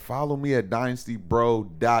at, man? Hey, follow me at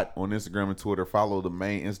DynastyBro. on Instagram and Twitter. Follow the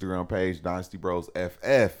main Instagram page, Dynasty Bros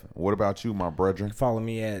FF. What about you, my brethren? Follow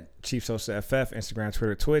me at Chief Sosa FF, Instagram,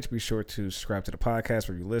 Twitter, Twitch. Be sure to subscribe to the podcast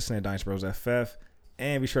where you listen at Dynasty Bros FF.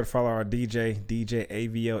 And be sure to follow our DJ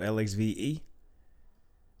AVO LXVE.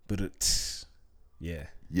 But yeah.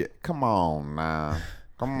 Yeah, come on now.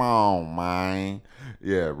 Come on, man.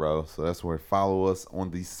 Yeah, bro. So that's where follow us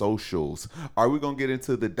on the socials. All right, we're going to get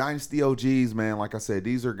into the Dynasty OGs, man. Like I said,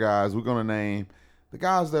 these are guys we're going to name the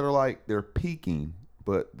guys that are like they're peaking,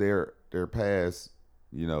 but they're past,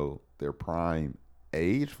 their prime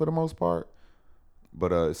age for the most part.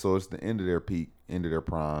 But so it's the end of their peak, end of their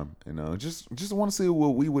prime. And just want to see what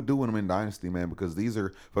we would do with them in Dynasty, man, because these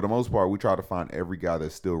are, for the most part, we try to find every guy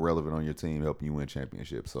that's still relevant on your team, helping you win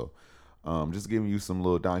championships. So just giving you some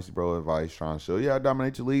little Dynasty Bro advice, trying to show you how to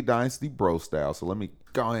dominate your league, Dynasty Bro style. So let me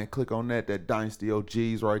go ahead and click on that Dynasty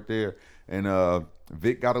OGs right there. And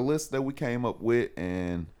Vic got a list that we came up with,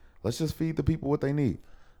 and let's just feed the people what they need.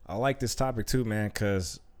 I like this topic too, man,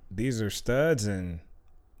 because these are studs, and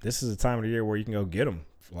this is the time of the year where you can go get them,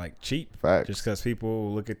 like cheap. Facts. Just because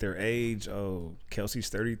people look at their age. Oh, Kelsey's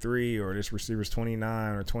 33, or this receiver's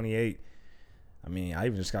 29 or 28. I mean, I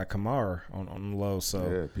even just got Kamara on the low. So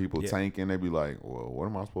yeah, people tanking. They be like, well, what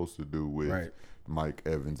am I supposed to do with Mike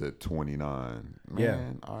Evans at 29?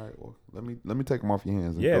 Man, all right, well, let me take him off your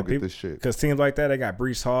hands and go get this shit. Because teams like that, they got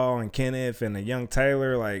Breece Hall and Kenneth and a young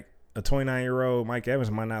Taylor. Like a 29-year-old Mike Evans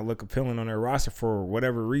might not look appealing on their roster for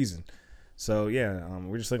whatever reason. So, yeah,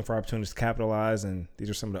 we're just looking for opportunities to capitalize, and these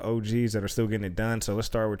are some of the OGs that are still getting it done. So, let's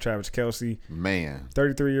start with Travis Kelce. Man.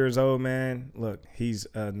 33 years old, man. Look, he's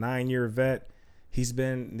a 9-year vet. He's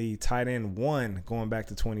been the tight end 1 going back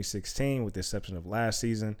to 2016 with the exception of last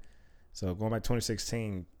season. So, going back to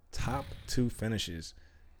 2016, top 2 finishes.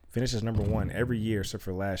 Finishes number 1 every year except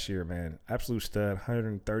for last year, man. Absolute stud,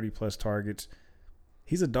 130-plus targets.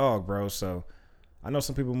 He's a dog, bro, so – I know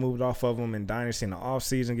some people moved off of him in Dynasty in the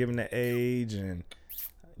offseason, given the age. And,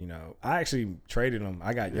 you know, I actually traded him.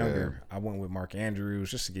 I got younger. I went with Mark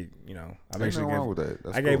Andrews just to get, you know.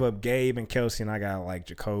 I gave up Gabe and Kelce, and I got, like,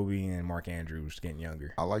 Jacoby and Mark Andrews getting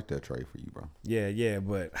younger. I like that trade for you, bro. Yeah.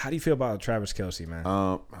 But how do you feel about Travis Kelce,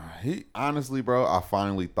 man? He honestly, bro, I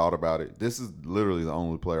finally thought about it. This is literally the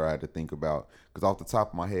only player I had to think about. Because off the top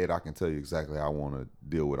of my head, I can tell you exactly how I want to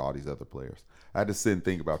deal with all these other players. I had to sit and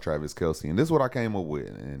think about Travis Kelce, and this is what I came up with.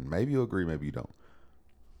 And maybe you'll agree, maybe you don't.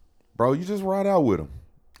 Bro, you just ride out with him.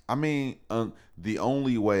 I mean, the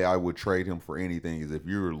only way I would trade him for anything is if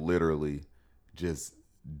you're literally just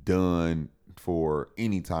done for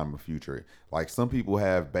any time of future. Like some people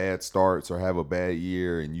have bad starts or have a bad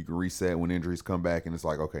year, and you can reset when injuries come back, and it's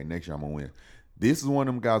like, okay, next year I'm going to win. This is one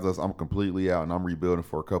of them guys that's I'm completely out, and I'm rebuilding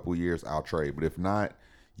for a couple of years, I'll trade. But if not,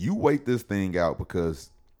 you wait this thing out because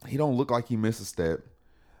he don't look like he missed a step.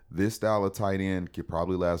 This style of tight end could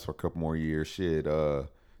probably last for a couple more years. Shit,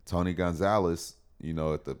 Tony Gonzalez, in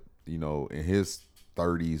his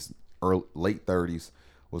 30s, late 30s,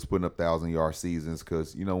 was putting up 1,000-yard seasons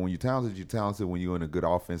because, when you're talented. When you're in a good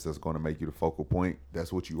offense that's going to make you the focal point,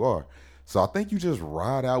 that's what you are. So I think you just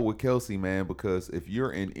ride out with Kelce, man, because if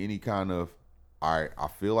you're in any kind of, all right, I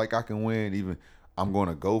feel like I can win, even I'm going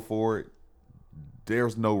to go for it,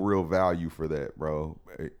 there's no real value for that, bro,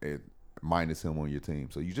 minus him on your team.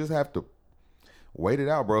 So you just have to wait it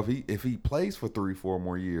out, bro. If he plays for 3-4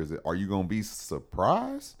 more years, are you going to be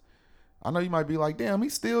surprised? I know you might be like, damn,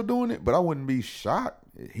 he's still doing it, but I wouldn't be shocked.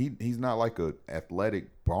 He's not like a athletic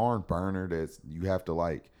barn burner that's you have to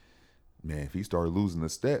like, man, if he started losing a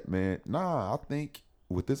step, man, nah, I think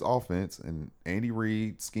with this offense and Andy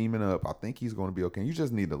Reid scheming up, I think he's going to be okay. You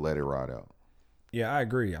just need to let it ride out. Yeah, I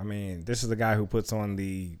agree. I mean, this is the guy who puts on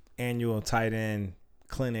the annual tight end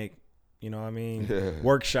clinic,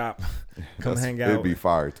 workshop. Come hang out. It'd be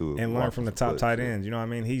fire too. And learn from the top tight ends. You know what I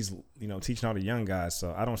mean? He's, teaching all the young guys.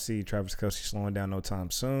 So I don't see Travis Kelce slowing down no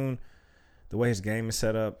time soon. The way his game is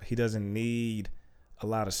set up, he doesn't need a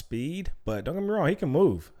lot of speed. But don't get me wrong, he can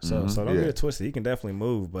move. So don't get it twisted. He can definitely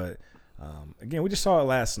move. But, again, we just saw it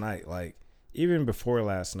last night. Like, even before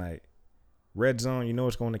last night, red zone,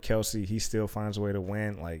 it's going to Kelce. He still finds a way to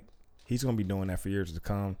win. Like, he's going to be doing that for years to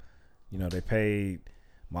come. They paid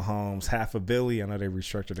Mahomes $500 million. I know they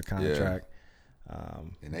restructured the contract.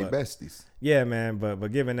 And they besties. Yeah, man.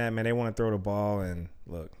 But given that, man, they want to throw the ball. And,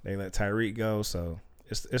 look, they let Tyreek go. So,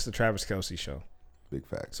 it's the Travis Kelce show. Big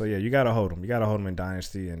facts. So, yeah, you got to hold him. You got to hold him in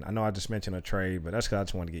Dynasty. And I know I just mentioned a trade, but that's because I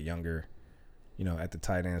just want to get younger, at the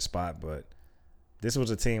tight end spot. But this was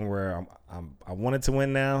a team where I wanted to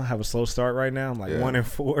win now, have a slow start right now. I'm like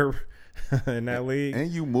 1-4 in that league.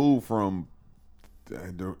 And you move from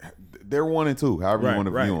they're 1-2, however you want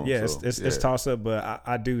to view them. Yeah, so, it's toss up, but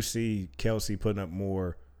I do see Kelce putting up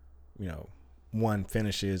more, one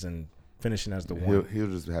finishes and finishing as the one. He'll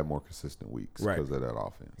just have more consistent weeks because of that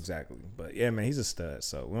offense. Exactly. But yeah, man, he's a stud.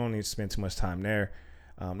 So we don't need to spend too much time there.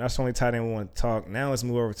 That's the only tight end we want to talk. Now let's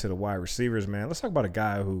move over to the wide receivers, man. Let's talk about a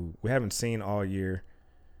guy who we haven't seen all year.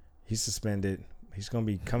 He's suspended. He's going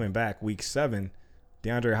to be coming back week 7.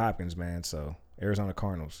 DeAndre Hopkins, man. So Arizona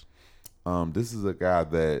Cardinals. This is a guy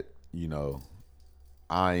that,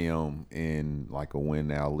 I am in like a win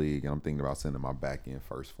now league, and I'm thinking about sending my back end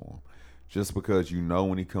first for him. Just because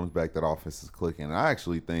when he comes back, that offense is clicking. And I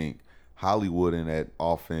actually think Hollywood in that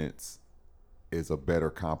offense is a better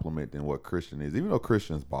compliment than what Christian is. Even though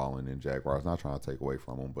Christian's balling in Jaguars, not trying to take away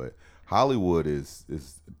from him, but Hollywood is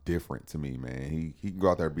different to me, man. He can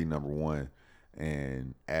go out there and be number one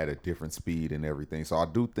and add a different speed and everything. So I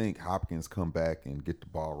do think Hopkins come back and get the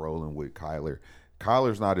ball rolling with Kyler.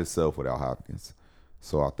 Kyler's not himself without Hopkins.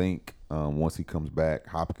 So I think once he comes back,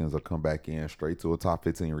 Hopkins will come back in straight to a top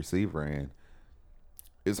 15 receiver, and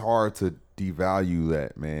it's hard to devalue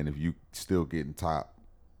that, man, if you still getting top,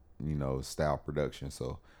 style production.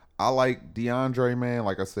 So I like DeAndre, man.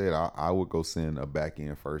 Like I said, I would go send a back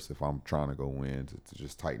end first if I'm trying to go win to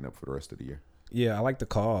just tighten up for the rest of the year. Yeah, I like the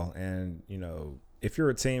call. And, if you're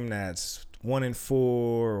a team that's 1-4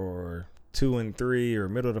 or 2-3 or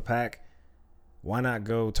middle of the pack, why not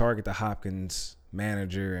go target the Hopkins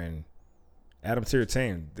manager and add him to your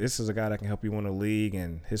team. This is a guy that can help you win a league.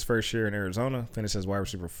 And his first year in Arizona, finished as wide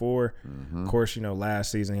receiver 4. Of course,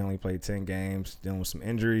 last season he only played 10 games, dealing with some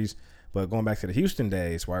injuries. But going back to the Houston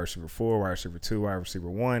days, wide receiver 4, wide receiver 2, wide receiver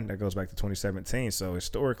 1, that goes back to 2017. So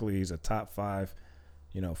historically, he's a top 5,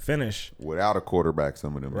 finish. Without a quarterback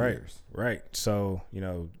some of them years. Right. So,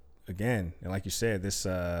 again, and like you said, this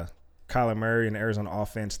Kyler Murray and the Arizona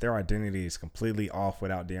offense, their identity is completely off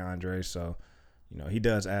without DeAndre. So, he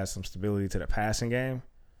does add some stability to the passing game,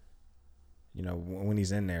 when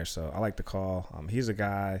he's in there. So I like the call. He's a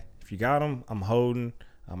guy, if you got him, I'm holding.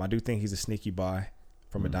 I do think he's a sneaky buy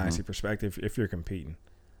from a dynasty perspective if you're competing.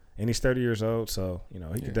 And he's 30 years old, so,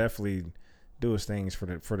 he could definitely do his things for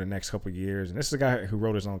the next couple of years. And this is a guy who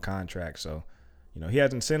wrote his own contract. So, he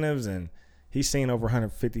has incentives, and he's seen over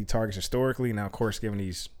 150 targets historically. Now, of course, given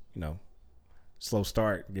these, slow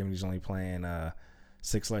start, given he's only playing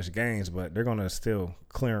 6 less games, but they're going to still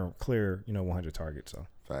clear 100 targets. So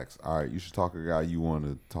facts. All right, you should talk a guy you want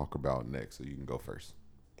to talk about next, so you can go first.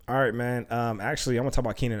 All right, man. Actually, I'm going to talk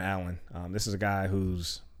about Keenan Allen. This is a guy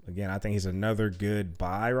who's, again, I think he's another good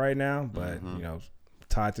buy right now, but,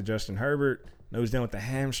 tied to Justin Herbert. Knows he's dealing with the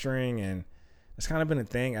hamstring, and it's kind of been a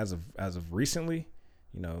thing as of recently,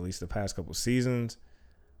 at least the past couple seasons.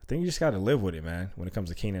 I think you just got to live with it, man, when it comes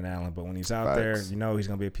to Keenan Allen. But when he's out there, he's going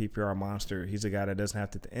to be a PPR monster. He's a guy that doesn't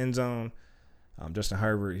have to hit the end zone. Justin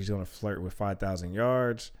Herbert, he's going to flirt with 5,000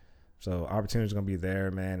 yards. So opportunity's going to be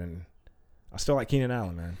there, man, and I still like Keenan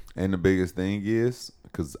Allen, man. And the biggest thing is,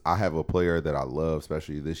 because I have a player that I love,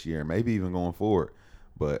 especially this year, maybe even going forward,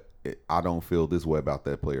 but I don't feel this way about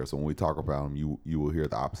that player. So when we talk about him, you will hear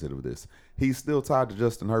the opposite of this. He's still tied to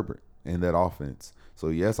Justin Herbert in that offense. So,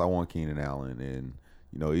 yes, I want Keenan Allen. And,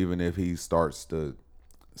 even if he starts to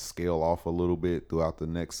scale off a little bit throughout the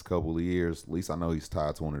next couple of years, at least I know he's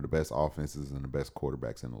tied to one of the best offenses and the best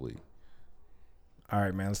quarterbacks in the league. All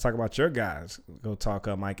right, man, let's talk about your guys. Go talk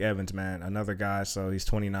Mike Evans, man. Another guy, so he's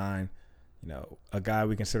 29. A guy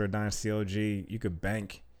we consider a dynasty OG. You could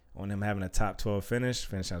bank on him having a top 12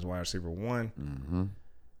 finish as wide receiver 1.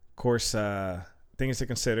 Of course, things to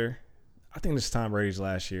consider. I think this is Tom Brady's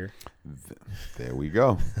last year. There we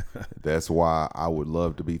go. That's why I would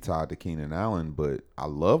love to be tied to Keenan Allen, but I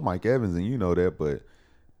love Mike Evans, and you know that, but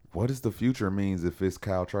what does the future means if it's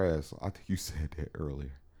Kyle Trask? I think you said that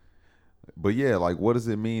earlier. But, yeah, like, what does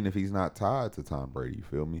it mean if he's not tied to Tom Brady? You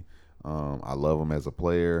feel me? I love him as a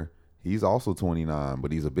player. He's also 29,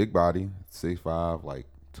 but he's a big body, 6'5", like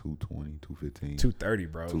 220, 215. 230,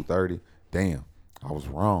 bro. 230. Damn. I was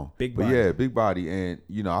wrong. Big body. But yeah, big body. And,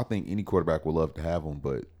 I think any quarterback would love to have him,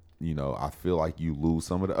 but, I feel like you lose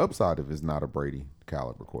some of the upside if it's not a Brady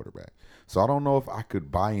caliber quarterback. So I don't know if I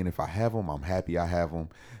could buy in. If I have him, I'm happy I have him.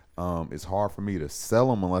 It's hard for me to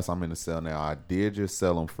sell him unless I'm in a sell now. I did just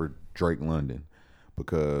sell him for Drake London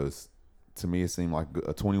because to me it seemed like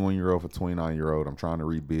a 21-year-old for 29-year-old. I'm trying to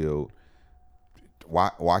rebuild.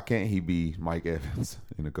 Why can't he be Mike Evans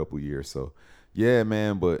in a couple years? So, yeah,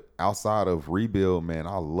 man, but outside of rebuild, man,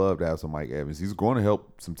 I love to have some Mike Evans. He's going to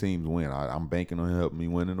help some teams win. I'm banking on him helping me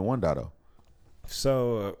win in the 1.0.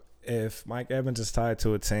 So, if Mike Evans is tied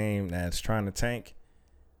to a team that's trying to tank,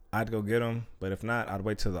 I'd go get him. But if not, I'd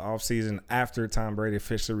wait till the offseason after Tom Brady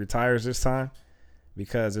officially retires this time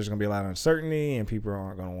because there's going to be a lot of uncertainty and people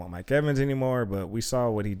aren't going to want Mike Evans anymore. But we saw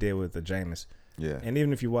what he did with the Jameis. Yeah. And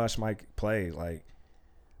even if you watch Mike play, like,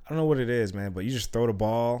 I don't know what it is, man, but you just throw the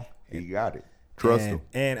ball. He got it. Trust him.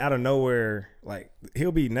 And out of nowhere, like,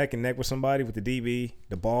 he'll be neck and neck with somebody with the DB.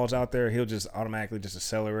 The ball's out there. He'll just automatically just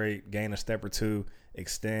accelerate, gain a step or two,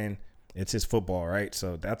 extend. It's his football, right?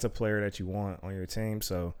 So that's a player that you want on your team.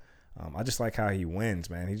 So I just like how he wins,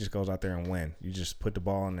 man. He just goes out there and win. You just put the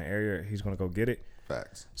ball in the area. He's going to go get it.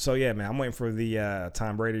 Facts. So, yeah, man, I'm waiting for the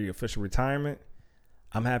Tom Brady official retirement.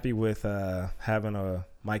 I'm happy with having a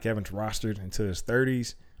Mike Evans rostered into his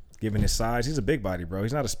 30s. Given his size, he's a big body, bro.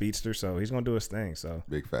 He's not a speedster, so he's going to do his thing. So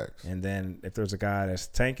big facts. And then if there's a guy that's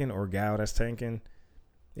tanking or a gal that's tanking,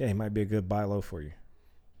 yeah, he might be a good buy low for you.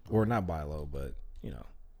 Or not buy low, but,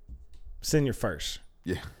 send your first.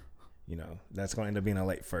 Yeah. That's going to end up being a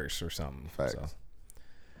late first or something. Facts. So.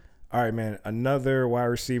 All right, man. Another wide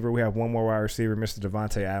receiver. We have one more wide receiver, Mr.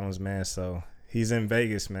 Devontae Adams, man. So he's in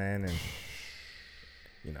Vegas, man. And,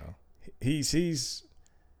 he's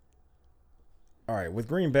all right, with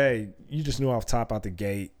Green Bay, you just knew off top out the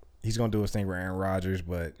gate he's going to do his thing with Aaron Rodgers,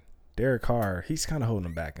 but Derek Carr, he's kind of holding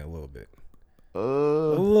him back a little bit. A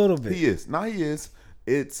little bit. He is.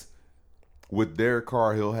 It's with Derek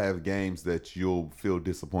Carr, he'll have games that you'll feel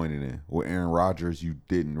disappointed in. With Aaron Rodgers, you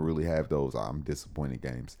didn't really have those I'm disappointed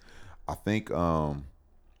games. I think how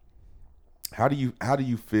do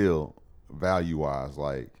you feel value wise,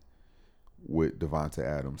 like with Devontae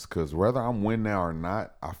Adams, because whether I'm winning now or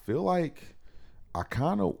not, I feel like I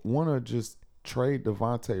kind of want to just trade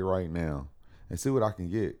Devontae right now and see what I can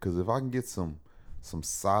get. Because if I can get some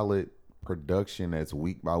solid production that's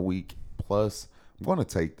week by week plus, I'm going to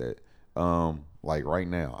take that. Like right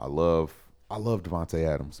now, I love Devontae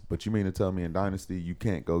Adams, but you mean to tell me in Dynasty you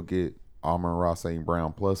can't go get Amon-Ra St.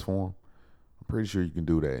 Brown plus for him? I'm pretty sure you can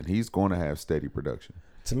do that, and he's going to have steady production.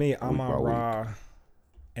 To me, Amon-Ra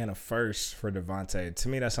and a first for Devontae. To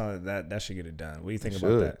me, that's something that should get it done. What do you think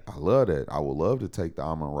about that? I love that. I would love to take the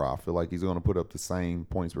Amon-Ra. I feel like he's going to put up the same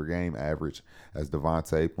points per game average as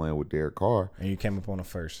Devontae playing with Derek Carr. And you came up on a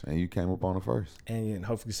first. And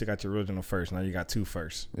hopefully you still got your original first. Now you got 2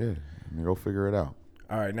 firsts. Yeah, go figure it out.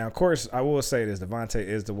 All right. Now, of course, I will say this. Devontae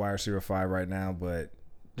is the wide receiver 5 right now, but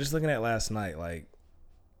just looking at last night, like,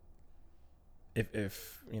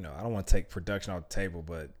 if I don't want to take production off the table,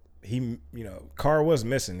 but he, Carr was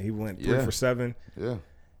missing. He went 3 for 7. Yeah.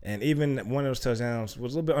 And even one of those touchdowns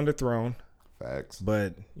was a little bit underthrown. Facts.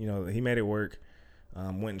 But, he made it work,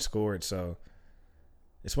 went and scored. So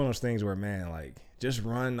it's one of those things where, man, like, just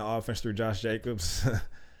run the offense through Josh Jacobs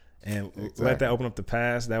and let that open up the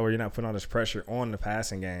pass. That way you're not putting all this pressure on the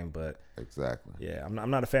passing game. But exactly. Yeah,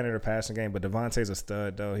 I'm not a fan of the passing game, but Devontae's a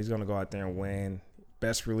stud, though. He's going to go out there and win.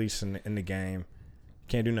 Best release in the game.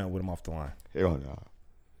 Can't do nothing with him off the line. Hell no.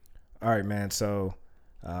 All right, man. So,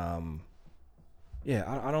 I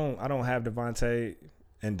don't have Devontae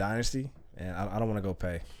in Dynasty, and I don't want to go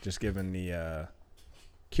pay. Just given the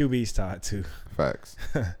QB's tied too. Facts.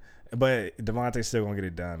 But Devontae's still gonna get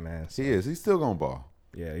it done, man. So, he is. He's still gonna ball.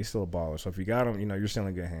 Yeah, he's still a baller. So if you got him, you're still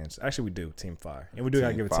in good hands. Actually, we do Team Fire, and we do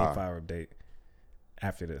gotta give a Team Fire update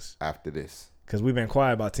after this. Because we've been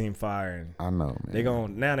quiet about Team Fire, and I know,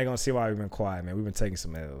 man. They're gonna see why we've been quiet, man. We've been taking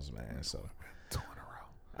some L's, man. So.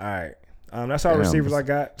 All right. That's all receivers I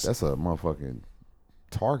got. That's a motherfucking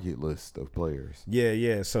target list of players.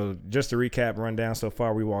 Yeah. So just to recap, rundown so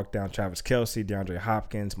far, we walked down Travis Kelce, DeAndre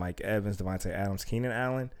Hopkins, Mike Evans, Devontae Adams, Keenan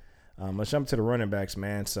Allen. Let's jump to the running backs,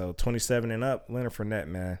 man. So 27 and up, Leonard Fournette,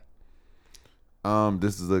 man.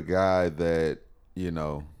 This is a guy that,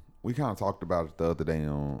 we kind of talked about it the other day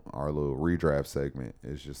on our little redraft segment.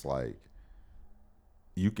 It's just like,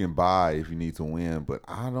 you can buy if you need to win, but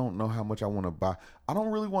I don't know how much I want to buy. I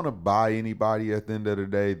don't really want to buy anybody at the end of the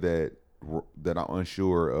day that I'm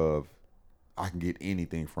unsure of I can get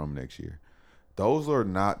anything from next year. Those are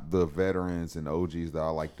not the veterans and OGs that I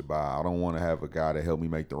like to buy. I don't want to have a guy to help me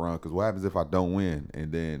make the run, because what happens if I don't win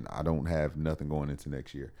and then I don't have nothing going into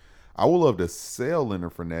next year? I would love to sell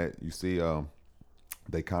Leonard Fournette. You see,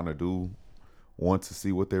 they kind of do want to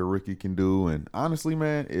see what their rookie can do. And honestly,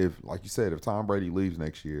 man, if Tom Brady leaves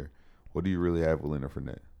next year, what do you really have with Leonard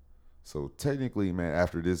Fournette? So technically, man,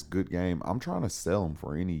 after this good game, I'm trying to sell him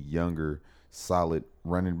for any younger, solid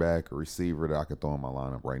running back or receiver that I could throw in my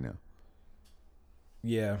lineup right now.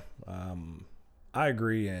 Yeah, I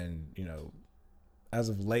agree. And, as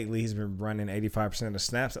of lately, he's been running 85% of the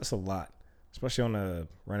snaps. That's a lot, especially on a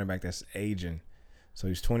running back that's aging. So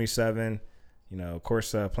he's 27. Of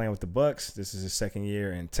course, playing with the Bucs. This is his second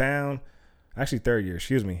year in town. Actually, third year,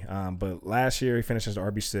 excuse me. But last year, he finished as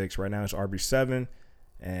RB6. Right now, it's RB7.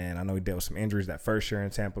 And I know he dealt with some injuries that first year in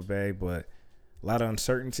Tampa Bay. But a lot of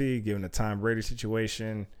uncertainty given the Tom Brady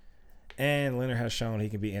situation. And Leonard has shown he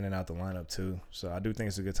can be in and out the lineup, too. So I do think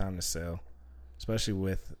it's a good time to sell, especially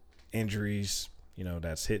with injuries,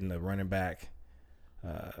 that's hitting the running back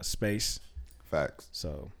space. Facts.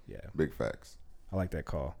 So, yeah. Big facts. I like that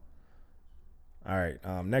call. All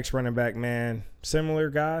right, next running back, man, similar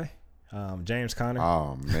guy, James Conner.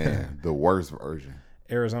 Oh, man, the worst version.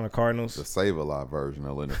 Arizona Cardinals. The Save-A-Lot version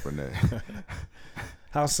of Leonard Fournette.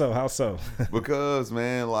 How so? Because,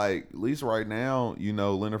 man, like, at least right now,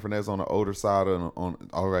 Leonard Fournette's on the older side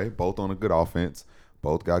all right, both on a good offense.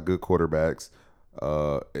 Both got good quarterbacks.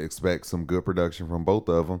 Expect some good production from both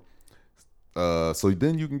of them. So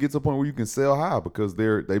then you can get to a point where you can sell high because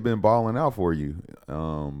they've been balling out for you.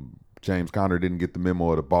 James Conner didn't get the memo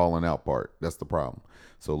of the balling out part. That's the problem.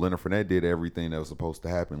 So Leonard Fournette did everything that was supposed to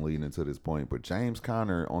happen leading into this point. But James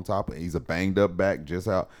Conner, on top of he's a banged up back, just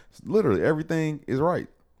out. Literally everything is right.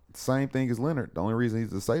 Same thing as Leonard. The only reason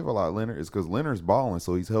he's a Save-A-Lot Leonard is because Leonard's balling.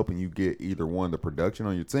 So he's helping you get either one, the production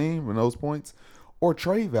on your team in those points, or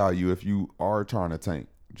trade value if you are trying to tank.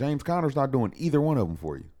 James Conner's not doing either one of them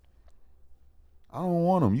for you. I don't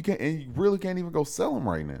want him. You really can't even go sell him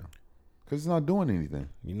right now. Because he's not doing anything.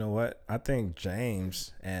 You know what? I think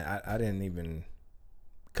James, and I didn't even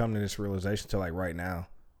come to this realization until like right now.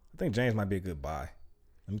 I think James might be a good buy.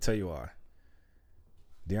 Let me tell you why.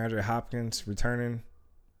 DeAndre Hopkins returning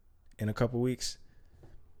in a couple weeks.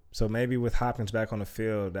 So maybe with Hopkins back on the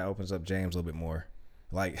field, that opens up James a little bit more.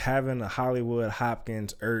 Like having a Hollywood,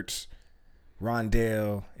 Hopkins, Ertz,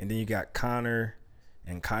 Rondale, and then you got Connor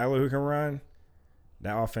and Kyler who can run.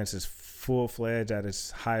 That offense is full-fledged at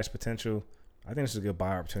its highest potential. I think this is a good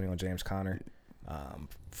buy opportunity on James Conner.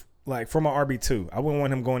 Like for my RB2, I wouldn't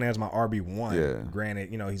want him going as my RB1. Yeah.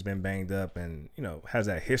 Granted, he's been banged up and, has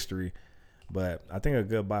that history. But I think a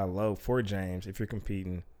good buy low for James if you're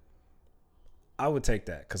competing, I would take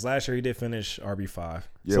that because last year he did finish RB5.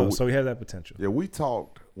 Yeah, so he has that potential. Yeah, we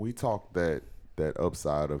talked that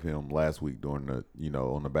upside of him last week during the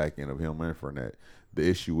on the back end of him and Fournette. The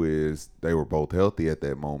issue is they were both healthy at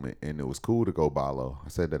that moment, and it was cool to go buy low. I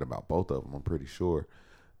said that about both of them. I'm pretty sure.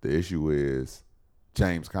 The issue is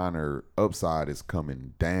James Conner upside is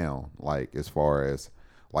coming down. Like as far as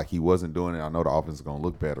like he wasn't doing it. I know the offense is gonna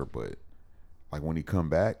look better, but like when he come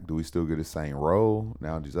back, do we still get the same role?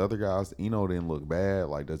 Now these other guys, didn't look bad.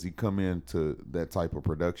 Like does he come into that type of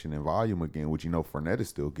production and volume again, which Fournette is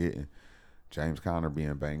still getting? James Conner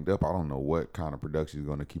being banged up, I don't know what kind of production he's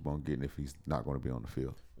going to keep on getting if he's not going to be on the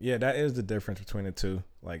field. Yeah, that is the difference between the two.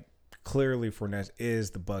 Like clearly Fournette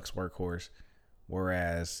is the Bucs workhorse,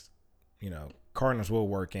 whereas Cardinals will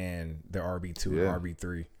work in their RB2 and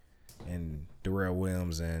RB3 and Darrell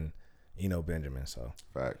Williams and Benjamin. So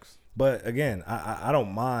facts. But again, I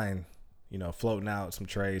don't mind floating out some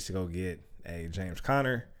trades to go get a James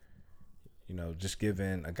Conner. Just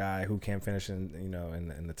giving a guy who can finish in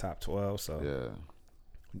the top 12. So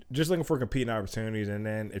yeah, just looking for competing opportunities. And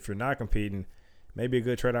then if you're not competing, maybe a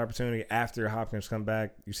good trade opportunity after Hopkins come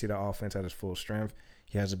back. You see the offense at its full strength.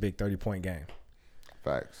 He has a big 30-point game.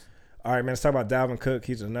 Facts. All right, man. Let's talk about Dalvin Cook.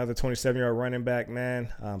 He's another 27-year-old running back, man.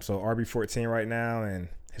 So RB14 right now, and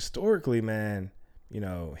historically, man,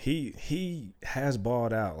 he has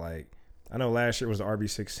balled out. Like I know last year was the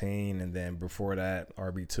RB16, and then before that,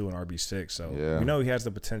 RB2 and RB6. So we know he has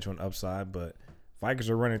the potential and upside, but Vikings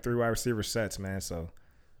are running 3 wide receiver sets, man. So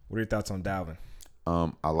what are your thoughts on Dalvin?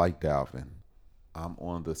 I like Dalvin. I'm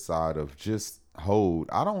on the side of just hold.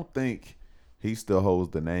 I don't think he still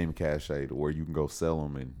holds the name cachet to where you can go sell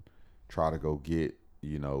him and try to go get,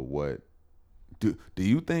 what. Do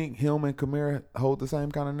you think him and Kamara hold the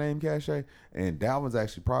same kind of name cachet? And Dalvin's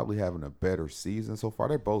actually probably having a better season so far.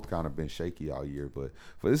 They've both kind of been shaky all year, but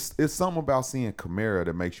it's something about seeing Kamara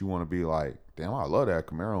that makes you want to be like, damn, I love that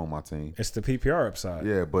Kamara on my team. It's the PPR upside.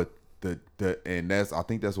 Yeah, but I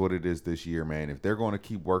think that's what it is this year, man. If they're going to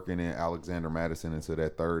keep working in Alexander Madison into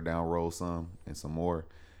that third down role some more,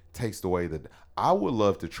 takes away I would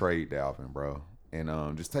love to trade Dalvin, bro,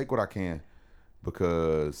 and just take what I can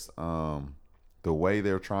because the way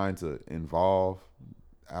they're trying to involve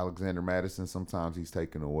Alexander Madison, sometimes he's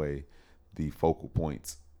taking away the focal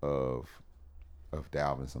points of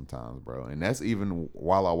Dalvin sometimes, bro. And that's even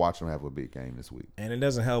while I watch him have a big game this week. And it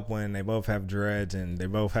doesn't help when they both have dreads and they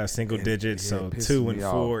both have single digits, so 2 and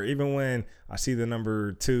 4. Even when I see the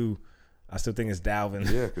number 2, I still think it's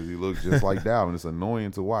Dalvin. Yeah, because he looks just like Dalvin. It's annoying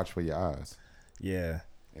to watch for your eyes. Yeah.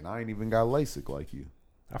 And I ain't even got LASIK like you.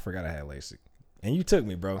 I forgot I had LASIK. And you took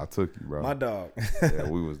me, bro. I took you, bro. My dog. Yeah,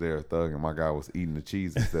 we was there thugging. My guy was eating the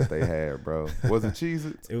Cheez-Its that they had, bro. Was it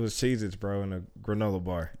Cheez-Its? It was Cheez-Its, bro, in a granola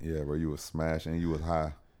bar. Yeah, bro. You was smashing. You was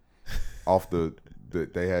high. Off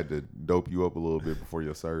they had to dope you up a little bit before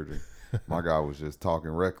your surgery. My guy was just talking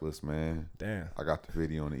reckless, man. Damn. I got the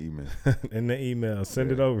video in the email. In the email.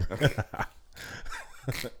 Send it over.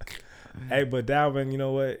 Hey, but Dalvin, you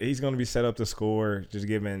know what? He's going to be set up to score, just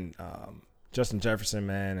giving Justin Jefferson,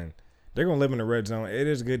 man, and they're going to live in the red zone. It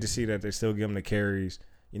is good to see that they still give them the carries,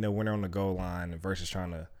 when they're on the goal line versus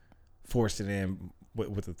trying to force it in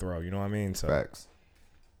with the throw. You know what I mean? So, facts.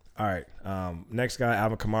 All right. Next guy,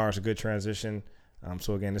 Alvin Kamara, is a good transition.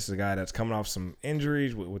 So, again, this is a guy that's coming off some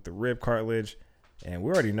injuries with the rib cartilage, and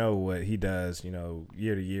we already know what he does,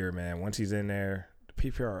 year to year, man. Once he's in there, the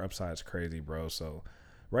PPR upside is crazy, bro. So,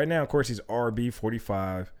 right now, of course, he's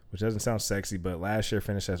RB45, which doesn't sound sexy, but last year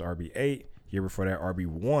finished as RB8, year before that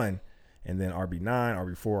RB1, and then RB9,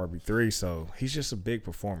 RB4, RB3. So he's just a big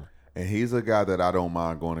performer. And he's a guy that I don't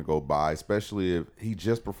mind going to go buy, especially if he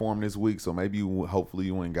just performed this week. So maybe hopefully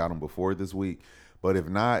you went and got him before this week. But if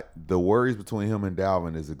not, the worries between him and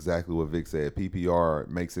Dalvin is exactly what Vic said. PPR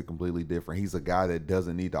makes it completely different. He's a guy that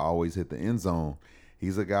doesn't need to always hit the end zone.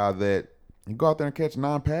 He's a guy that he go out there and catch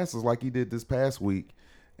 9 passes like he did this past week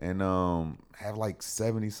and have like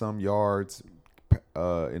 70-some yards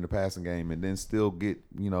in the passing game and then still get,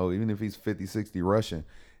 even if he's 50, 60 rushing,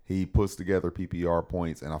 he puts together PPR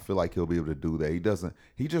points, and I feel like he'll be able to do that.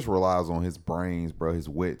 He just relies on his brains, bro, his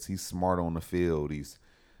wits. He's smart on the field. He's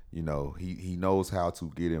you know, he knows how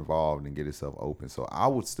to get involved and get himself open. So I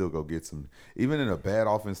would still go get some. Even in a bad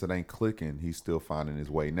offense that ain't clicking, he's still finding his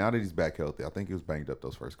way. Now that he's back healthy, I think he was banged up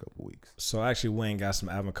those first couple weeks. So I actually went and got some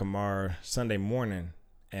Alvin Kamara Sunday morning,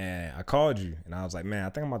 and I called you, and I was like, man, I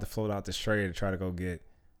think I'm about to float out this trade to try to go get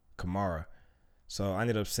Kamara. So I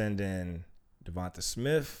ended up sending Devonta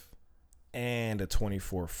Smith and a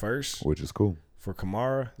 24 first. Which is cool. For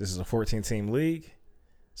Kamara. This is a 14-team league.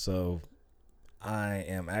 So I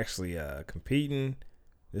am actually competing.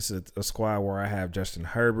 This is a squad where I have Justin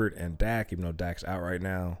Herbert and Dak, even though Dak's out right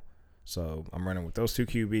now. So I'm running with those two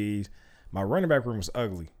QBs. My running back room was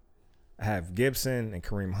ugly. I have Gibson and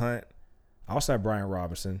Kareem Hunt. I also have Brian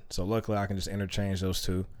Robinson. So luckily I can just interchange those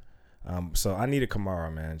two. So I need a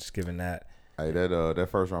Kamara, man, just given that. Hey, that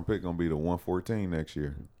first round pick going to be the 114 next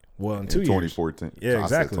year. Well, in 2 years. 2014. Yeah, so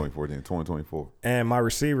exactly. I said 2014, 2024. And my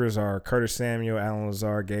receivers are Curtis Samuel, Alan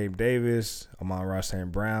Lazard, Gabe Davis, Amon-Ra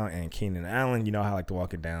St. Brown, and Keenan Allen. You know how I like to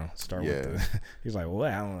walk it down. Start with the he's like,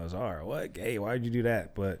 what, Alan Lazard? What, Gabe? Why'd you do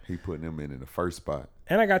that? But he putting him in the first spot.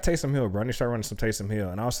 And I got Taysom Hill, bro. I need to start running some Taysom Hill.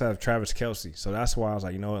 And I also have Travis Kelce. So that's why I was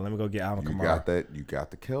like, you know what? Let me go get Alvin Kamara. You got that. You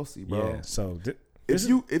got the Kelce, bro. Yeah. So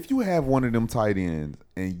if you have one of them tight ends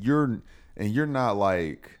and you're not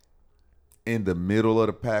like in the middle of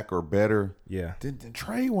the pack or better, then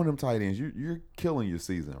trade one of them tight ends. You're killing your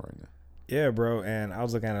season right now. Yeah, bro. And I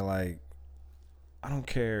was looking at it like, I don't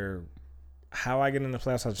care how I get in the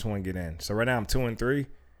playoffs. I just want to get in. So right now I'm 2-3.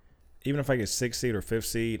 Even if I get 6th seed or 5th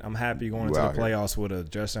seed, I'm happy going into the playoffs with a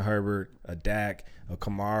Justin Herbert, a Dak, a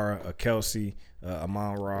Kamara, a Kelce,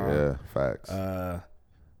 Amon-Ra. Yeah, facts.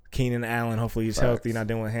 Keenan Allen, hopefully he's healthy, not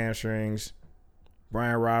dealing with hamstrings.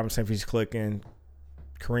 Brian Robinson, if he's clicking.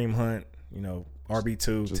 Kareem Hunt, you know,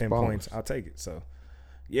 RB2, 10 points. I'll take it. So,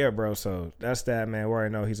 yeah, bro. So, that's that, man. We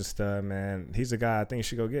already know he's a stud, man. He's a guy I think you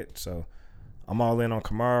should go get. So, I'm all in on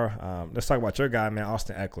Kamara. Let's talk about your guy, man,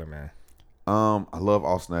 Austin Eckler, man. I love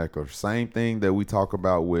Austin Eckler. Same thing that we talk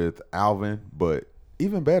about with Alvin, but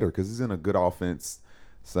even better because he's in a good offense.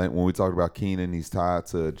 Same when we talk about Keenan, he's tied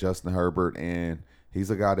to Justin Herbert, and he's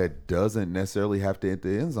a guy that doesn't necessarily have to hit the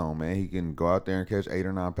end zone, man. He can go out there and catch 8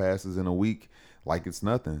 or 9 passes in a week like it's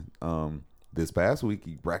nothing. This past week,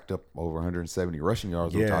 he racked up over 170 rushing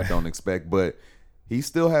yards, which I don't expect, but he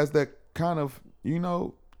still has that kind of, you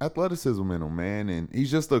know, athleticism in him, man, and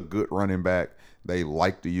he's just a good running back. They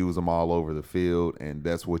like to use him all over the field, and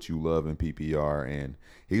that's what you love in PPR, and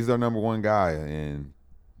he's their number one guy, and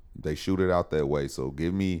they shoot it out that way. So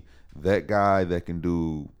give me that guy that can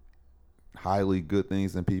do highly good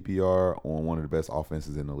things in PPR on one of the best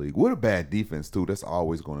offenses in the league. With a bad defense, too, that's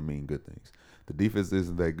always going to mean good things. The defense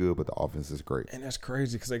isn't that good, but the offense is great. And that's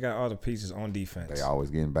crazy because they got all the pieces on defense. They always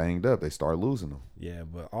getting banged up. They start losing them. Yeah,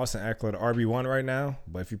 but Austin Eckler, the RB1 right now,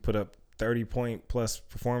 but if you put up 30-point plus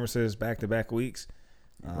performances back-to-back weeks,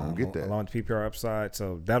 you're going to get that. Along the PPR upside,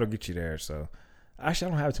 so that'll get you there. So, actually,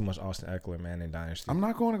 I don't have too much Austin Eckler, man, in Dynasty. I'm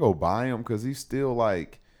not going to go buy him because he's still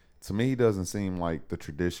like, to me, he doesn't seem like the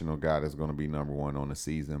traditional guy that's going to be number one on the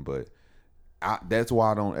season, but that's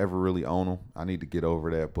why I don't ever really own him. I need to get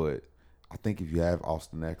over that, but I think if you have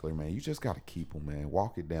Austin Eckler, man, you just got to keep him, man.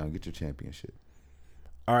 Walk it down. Get your championship.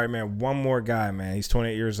 All right, man. One more guy, man. He's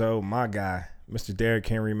 28 years old. My guy, Mr. Derrick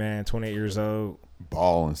Henry, man. 28 years old.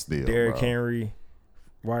 Balling still, Derrick Henry,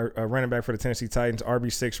 running back for the Tennessee Titans,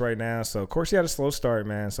 RB6 right now. So, of course, he had a slow start,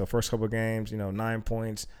 man. So, first couple of games, 9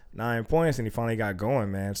 points, and he finally got going,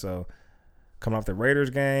 man. So, coming off the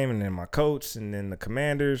Raiders game, and then my Colts, and then the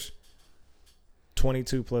Commanders,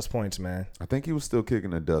 22-plus points, man. I think he was still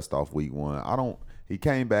kicking the dust off week one. He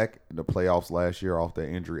came back in the playoffs last year off that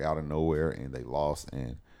injury out of nowhere, and they lost.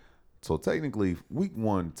 And so technically, week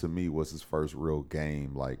one to me was his first real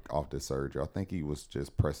game, like off the surgery. I think he was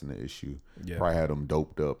just pressing the issue. Yeah. Probably had him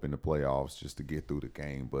doped up in the playoffs just to get through the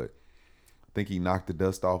game. But I think he knocked the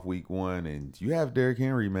dust off week one. And you have Derrick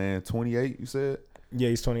Henry, man, 28, you said? Yeah,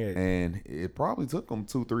 he's 28. And it probably took him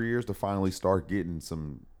 2-3 years to finally start getting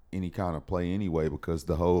any kind of play anyway, because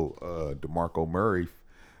the whole DeMarco Murray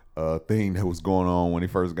thing that was going on when he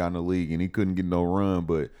first got in the league, and he couldn't get no run.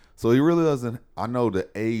 But so he really doesn't. I know the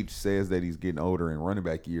age says that he's getting older in running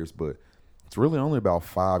back years, but it's really only about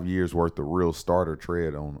 5 years worth of real starter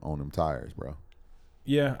tread on them tires, bro.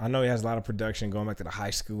 Yeah, I know he has a lot of production going back to the high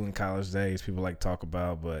school and college days people like to talk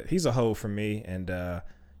about, but he's a hoe for me, and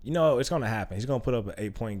it's going to happen. He's going to put up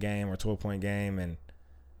an 8-point game or 12-point game and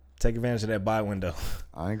take advantage of that buy window.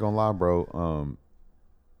 I ain't gonna lie, bro.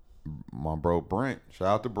 My bro Brent, shout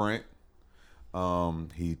out to Brent.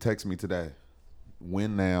 He texted me today.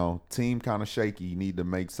 Win now. Team kind of shaky. You need to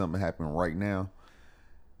make something happen right now.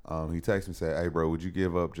 He texted me, said, "Hey, bro, would you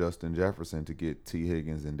give up Justin Jefferson to get T.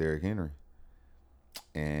 Higgins and Derrick Henry?"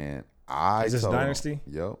 And Is this told him, dynasty?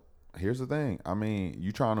 "Yep." Here's the thing. I mean,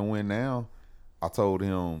 you trying to win now? I told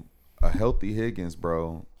him a healthy Higgins,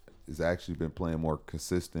 bro, has actually been playing more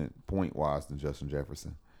consistent point wise than Justin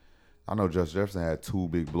Jefferson. I know Justin Jefferson had 2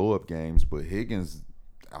 big blow up games, but Higgins,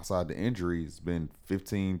 outside the injury, has been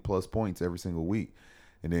 15 plus points every single week.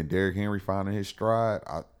 And then Derrick Henry finding his stride.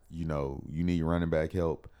 You need running back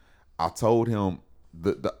help. I told him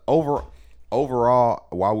the overall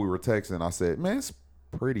while we were texting, I said, man, it's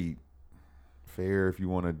pretty fair if you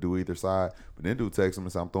want to do either side. But then dude texted him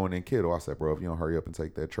and said, I'm throwing in Kittle. I said, bro, if you don't hurry up and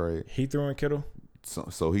take that trade. He threw in Kittle?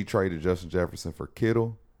 So he traded Justin Jefferson for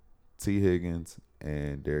Kittle, T. Higgins,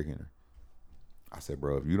 and Derrick Henry. I said,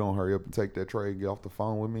 bro, if you don't hurry up and take that trade, get off the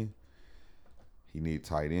phone with me. He need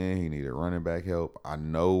tight end. He needed running back help. I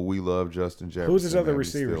know we love Justin Jefferson. Who's his other man.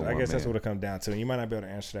 receivers? I guess that's what it comes down to. And you might not be able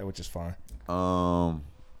to answer that, which is fine. I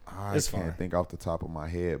It's can't fine. think off the top of my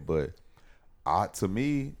head, but to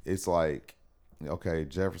me, it's like, okay,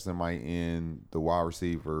 Jefferson might end the wide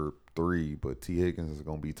receiver 3, but T. Higgins is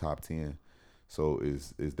going to be top 10. So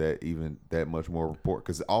is that even that much more report?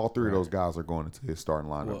 Because all 3 of those guys are going into his starting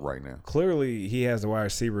lineup right now. Clearly, he has the wide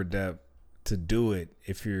receiver depth to do it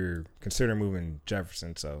if you're considering moving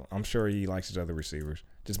Jefferson. So I'm sure he likes his other receivers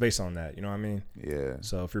just based on that. You know what I mean? Yeah.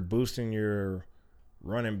 So if you're boosting your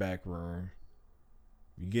running back room,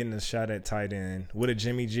 you're getting a shot at tight end with a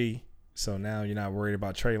Jimmy G. So now you're not worried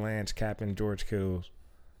about Trey Lance capping George Kittle's,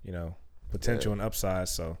 potential and upside.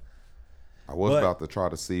 So I was about to try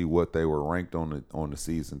to see what they were ranked on the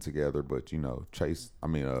season together, but T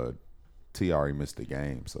already missed the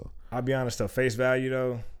game. So I'll be honest though, face value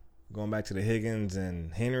though, going back to the Higgins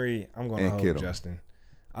and Henry, I'm going to hold Kittle. Justin.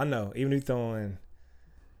 I know, even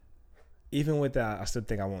with that, I still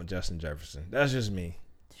think I want Justin Jefferson. That's just me.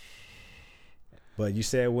 But you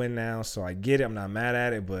said win now, so I get it. I'm not mad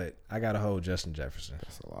at it, but I got to hold Justin Jefferson.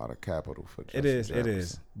 that's a lot of capital for Justin It is.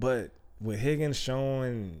 Jefferson. But with Higgins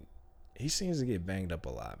showing, he seems to get banged up a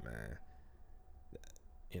lot, man.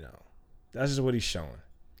 That's just what he's showing.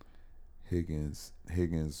 Higgins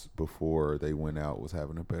before they went out was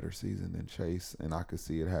having a better season than Chase, and I could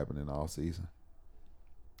see it happening all season.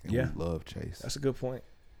 And we love Chase. That's a good point.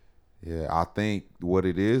 Yeah, I think what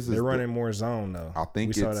it is They're running more zone though. I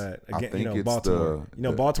think we saw that again. Baltimore.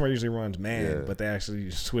 Baltimore usually runs man, but they actually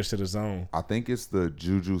switch to the zone. I think it's the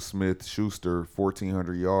Juju Smith-Schuster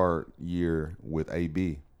 1,400-yard year with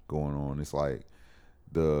AB going on. It's like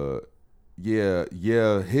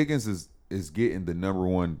Higgins is getting the number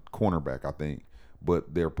 1 cornerback, I think,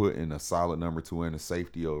 but they're putting a solid number 2 and a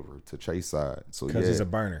safety over to Chase side. So because he's a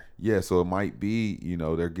burner. Yeah, so it might be,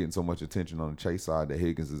 they're getting so much attention on the Chase side that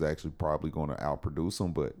Higgins is actually probably going to outproduce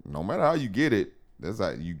him. But no matter how you get it, that's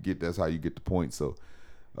how you get the points. So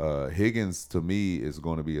Higgins to me is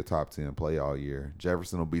going to be a top 10 play all year.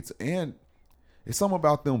 Jefferson will beat, and it's something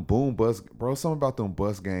about them boom bust, bro. Something about them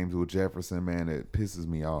bust games with Jefferson, man, that pisses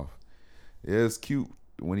me off. Yeah, it's cute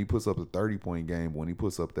when he puts up a 30-point game. When he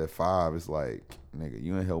puts up that 5, it's like, nigga,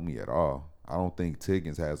 you ain't help me at all. I don't think T.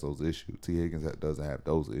 Higgins has those issues. T. Higgins doesn't have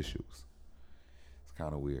those issues. It's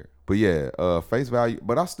kind of weird. But yeah, face value.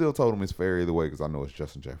 But I still told him it's fair either way because I know it's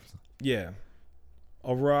Justin Jefferson. Yeah.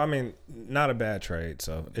 Overall, I mean, not a bad trade.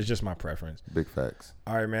 So it's just my preference. Big facts.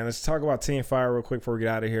 All right, man. Let's talk about Team Fire real quick before we get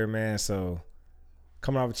out of here, man. So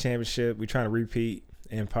coming off a championship, we trying to repeat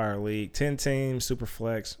Empire League. 10 teams, super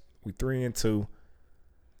flex. We 3-2.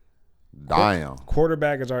 Damn.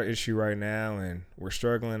 Quarterback is our issue right now, and we're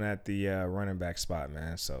struggling at the running back spot,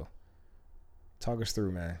 man. So talk us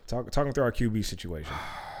through, man. Talking through our QB situation.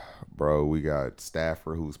 Bro, we got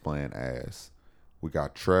Stafford who's playing ass. We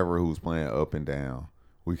got Trevor who's playing up and down.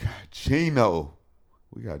 We got Geno.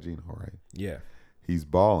 We got Geno, right? Yeah. He's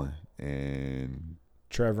balling. And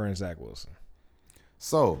Trevor and Zach Wilson.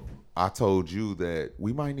 So I told you that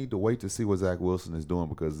we might need to wait to see what Zach Wilson is doing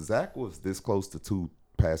because Zach was this close to 2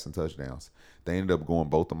 passing touchdowns. They ended up going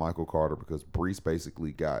both to Michael Carter because Brees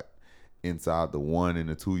basically got inside the 1 and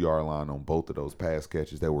the 2 yard line on both of those pass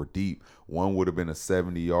catches that were deep. One would have been a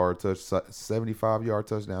 75-yard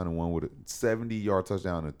touchdown, and one would have 70-yard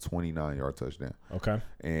touchdown and a 29-yard touchdown. Okay.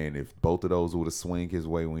 And if both of those would have swung his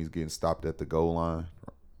way when he's getting stopped at the goal line,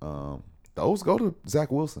 those go to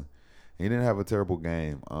Zach Wilson. He didn't have a terrible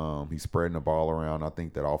game. He's spreading the ball around. I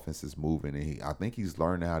think that offense is moving, and I think he's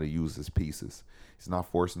learning how to use his pieces. He's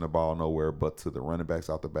not forcing the ball nowhere but to the running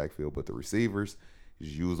backs out the backfield. But the receivers,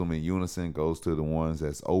 he's use them in unison, goes to the ones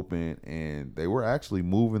that's open, and they were actually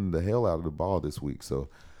moving the hell out of the ball this week. So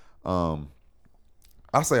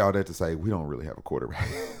I say all that to say we don't really have a quarterback.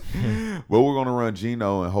 But we're going to run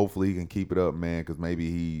Geno, and hopefully he can keep it up, man, because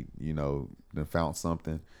maybe he, then found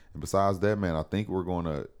something. And besides that, man, I think we're going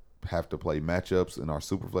to have to play matchups in our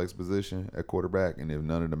super flex position at quarterback. And if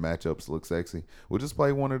none of the matchups look sexy, we'll just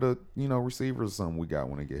play one of the, receivers or something we got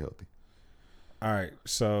when they get healthy. All right,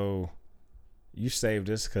 so you saved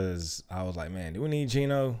this because I was like, man, do we need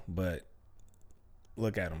Geno? But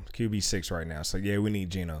look at him, QB6 right now. So, yeah, we need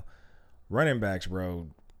Geno. Running backs, bro.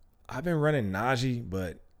 I've been running Najee,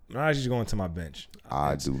 but Najee's going to my bench.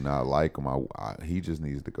 I do not like him. He just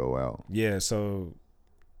needs to go out. Yeah, so,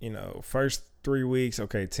 first 3 weeks,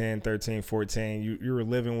 okay, 10, 13, 14. You were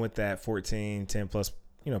living with that 14, 10-plus,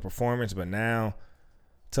 performance. But now,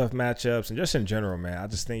 tough matchups. And just in general, man, I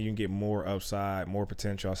just think you can get more upside, more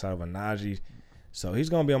potential outside of a Najee. So he's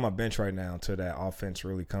going to be on my bench right now until that offense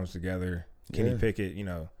really comes together. Kenny Pickett,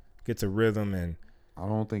 gets a rhythm. And I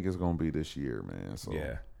don't think it's going to be this year, man. So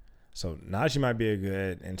yeah. So Najee might be a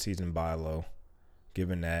good in-season buy low,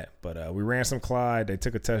 given that. But we ran some Clyde. They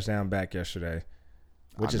took a touchdown back yesterday,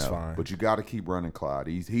 which is fine. But you got to keep running Clyde.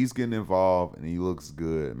 He's getting involved, and he looks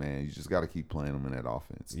good, man. You just got to keep playing him in that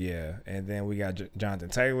offense. Yeah, and then we got Jonathan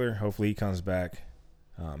Taylor. Hopefully he comes back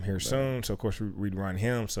here soon. So, of course, we'd run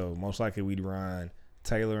him. So, most likely we'd run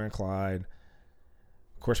Taylor and Clyde.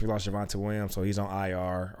 Of course, we lost Javonte Williams, so he's on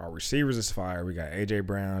IR. Our receivers is fire. We got A.J.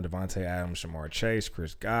 Brown, Devontae Adams, Shamar Chase,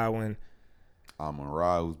 Chris Godwin.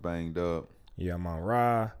 Amon-Ra, who's banged up. Yeah,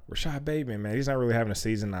 Amon-Ra. Rashad Bateman, man, he's not really having a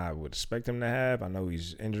season I would expect him to have. I know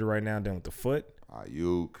he's injured right now, dealing with the foot.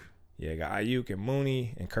 Ayuk. Yeah, got Ayuk and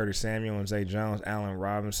Mooney and Curtis Samuel and Zay Jones, Allen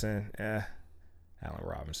Robinson. Allen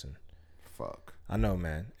Robinson. Fuck. I know,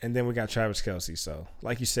 man. And then we got Travis Kelce. So,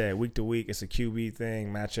 like you said, week to week, it's a QB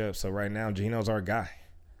thing, matchup. So, right now, Geno's our guy.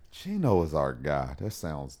 Geno is our guy. That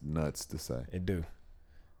sounds nuts to say. It do.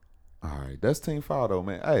 All right. That's Team 5, though,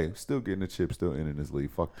 man. Hey, still getting the chip, still in this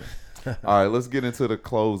league. Fuck that. All right, let's get into the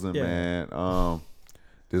closing, man.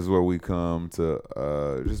 This is where we come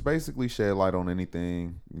to just basically shed light on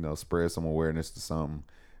anything, spread some awareness to something.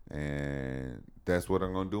 And that's what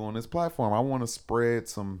I'm going to do on this platform. I want to spread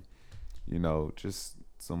some, just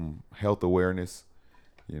some health awareness,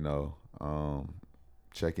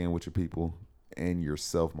 check in with your people and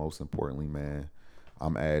yourself, most importantly, man.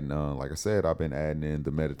 I'm adding like I said, I've been adding in the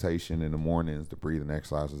meditation in the mornings, the breathing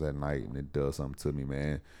exercises at night, and it does something to me,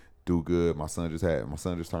 man. Do good. My son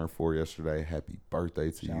just turned 4 yesterday. Happy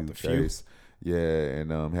birthday to you, Chase. Yeah,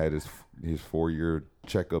 and had his 4-year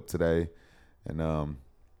checkup today. And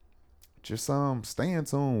just stay in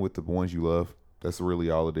tune with the ones you love. That's really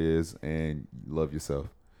all it is, and love yourself.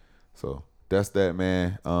 So that's that,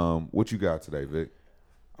 man. What you got today, Vic?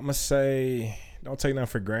 I'm going to say don't take nothing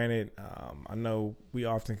for granted. I know we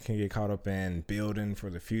often can get caught up in building for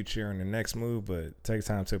the future and the next move, but take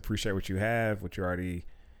time to appreciate what you have, what you already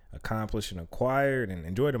accomplished and acquired, and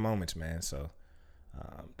enjoy the moments, man. So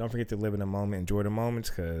don't forget to live in the moment, enjoy the moments,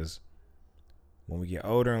 because when we get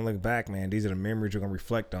older and look back, man, these are the memories you're going to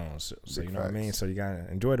reflect on. So you know what I mean? So you got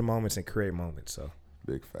to enjoy the moments and create moments. So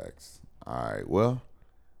big facts. All right. Well,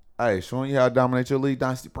 hey, showing you how to dominate your league,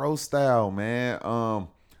 Dynasty Pro style, man.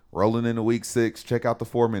 Rolling into week 6. Check out the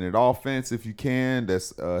 4-minute offense if you can.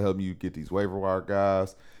 That's helping you get these waiver wire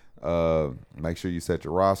guys. Make sure you set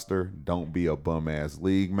your roster. Don't be a bum-ass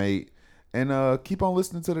league mate. And keep on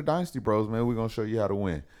listening to the Dynasty Bros, man. We're going to show you how to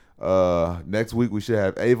win. Next week, we should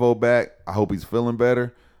have Avo back. I hope he's feeling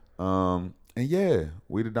better. And, yeah,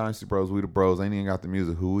 we the Dynasty Bros. We the bros. Ain't even got the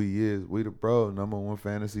music. Who he is. We the bro. #1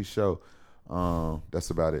 fantasy show. That's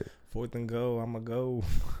about it. 4th and go. I'm going to go.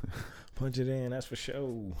 Punch it in, that's for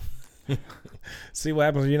sure. See what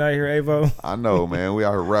happens when you're not here, Avo? I know, man. We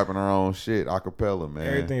out here rapping our own shit, acapella, man.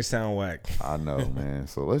 Everything sound whack. I know, man.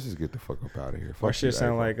 So let's just get the fuck up out of here. Our shit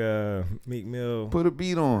sound like Meek Mill. Put a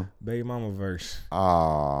beat on. Baby Mama verse.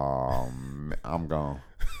 Oh, man, I'm gone.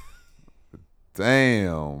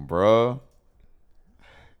 Damn, bruh.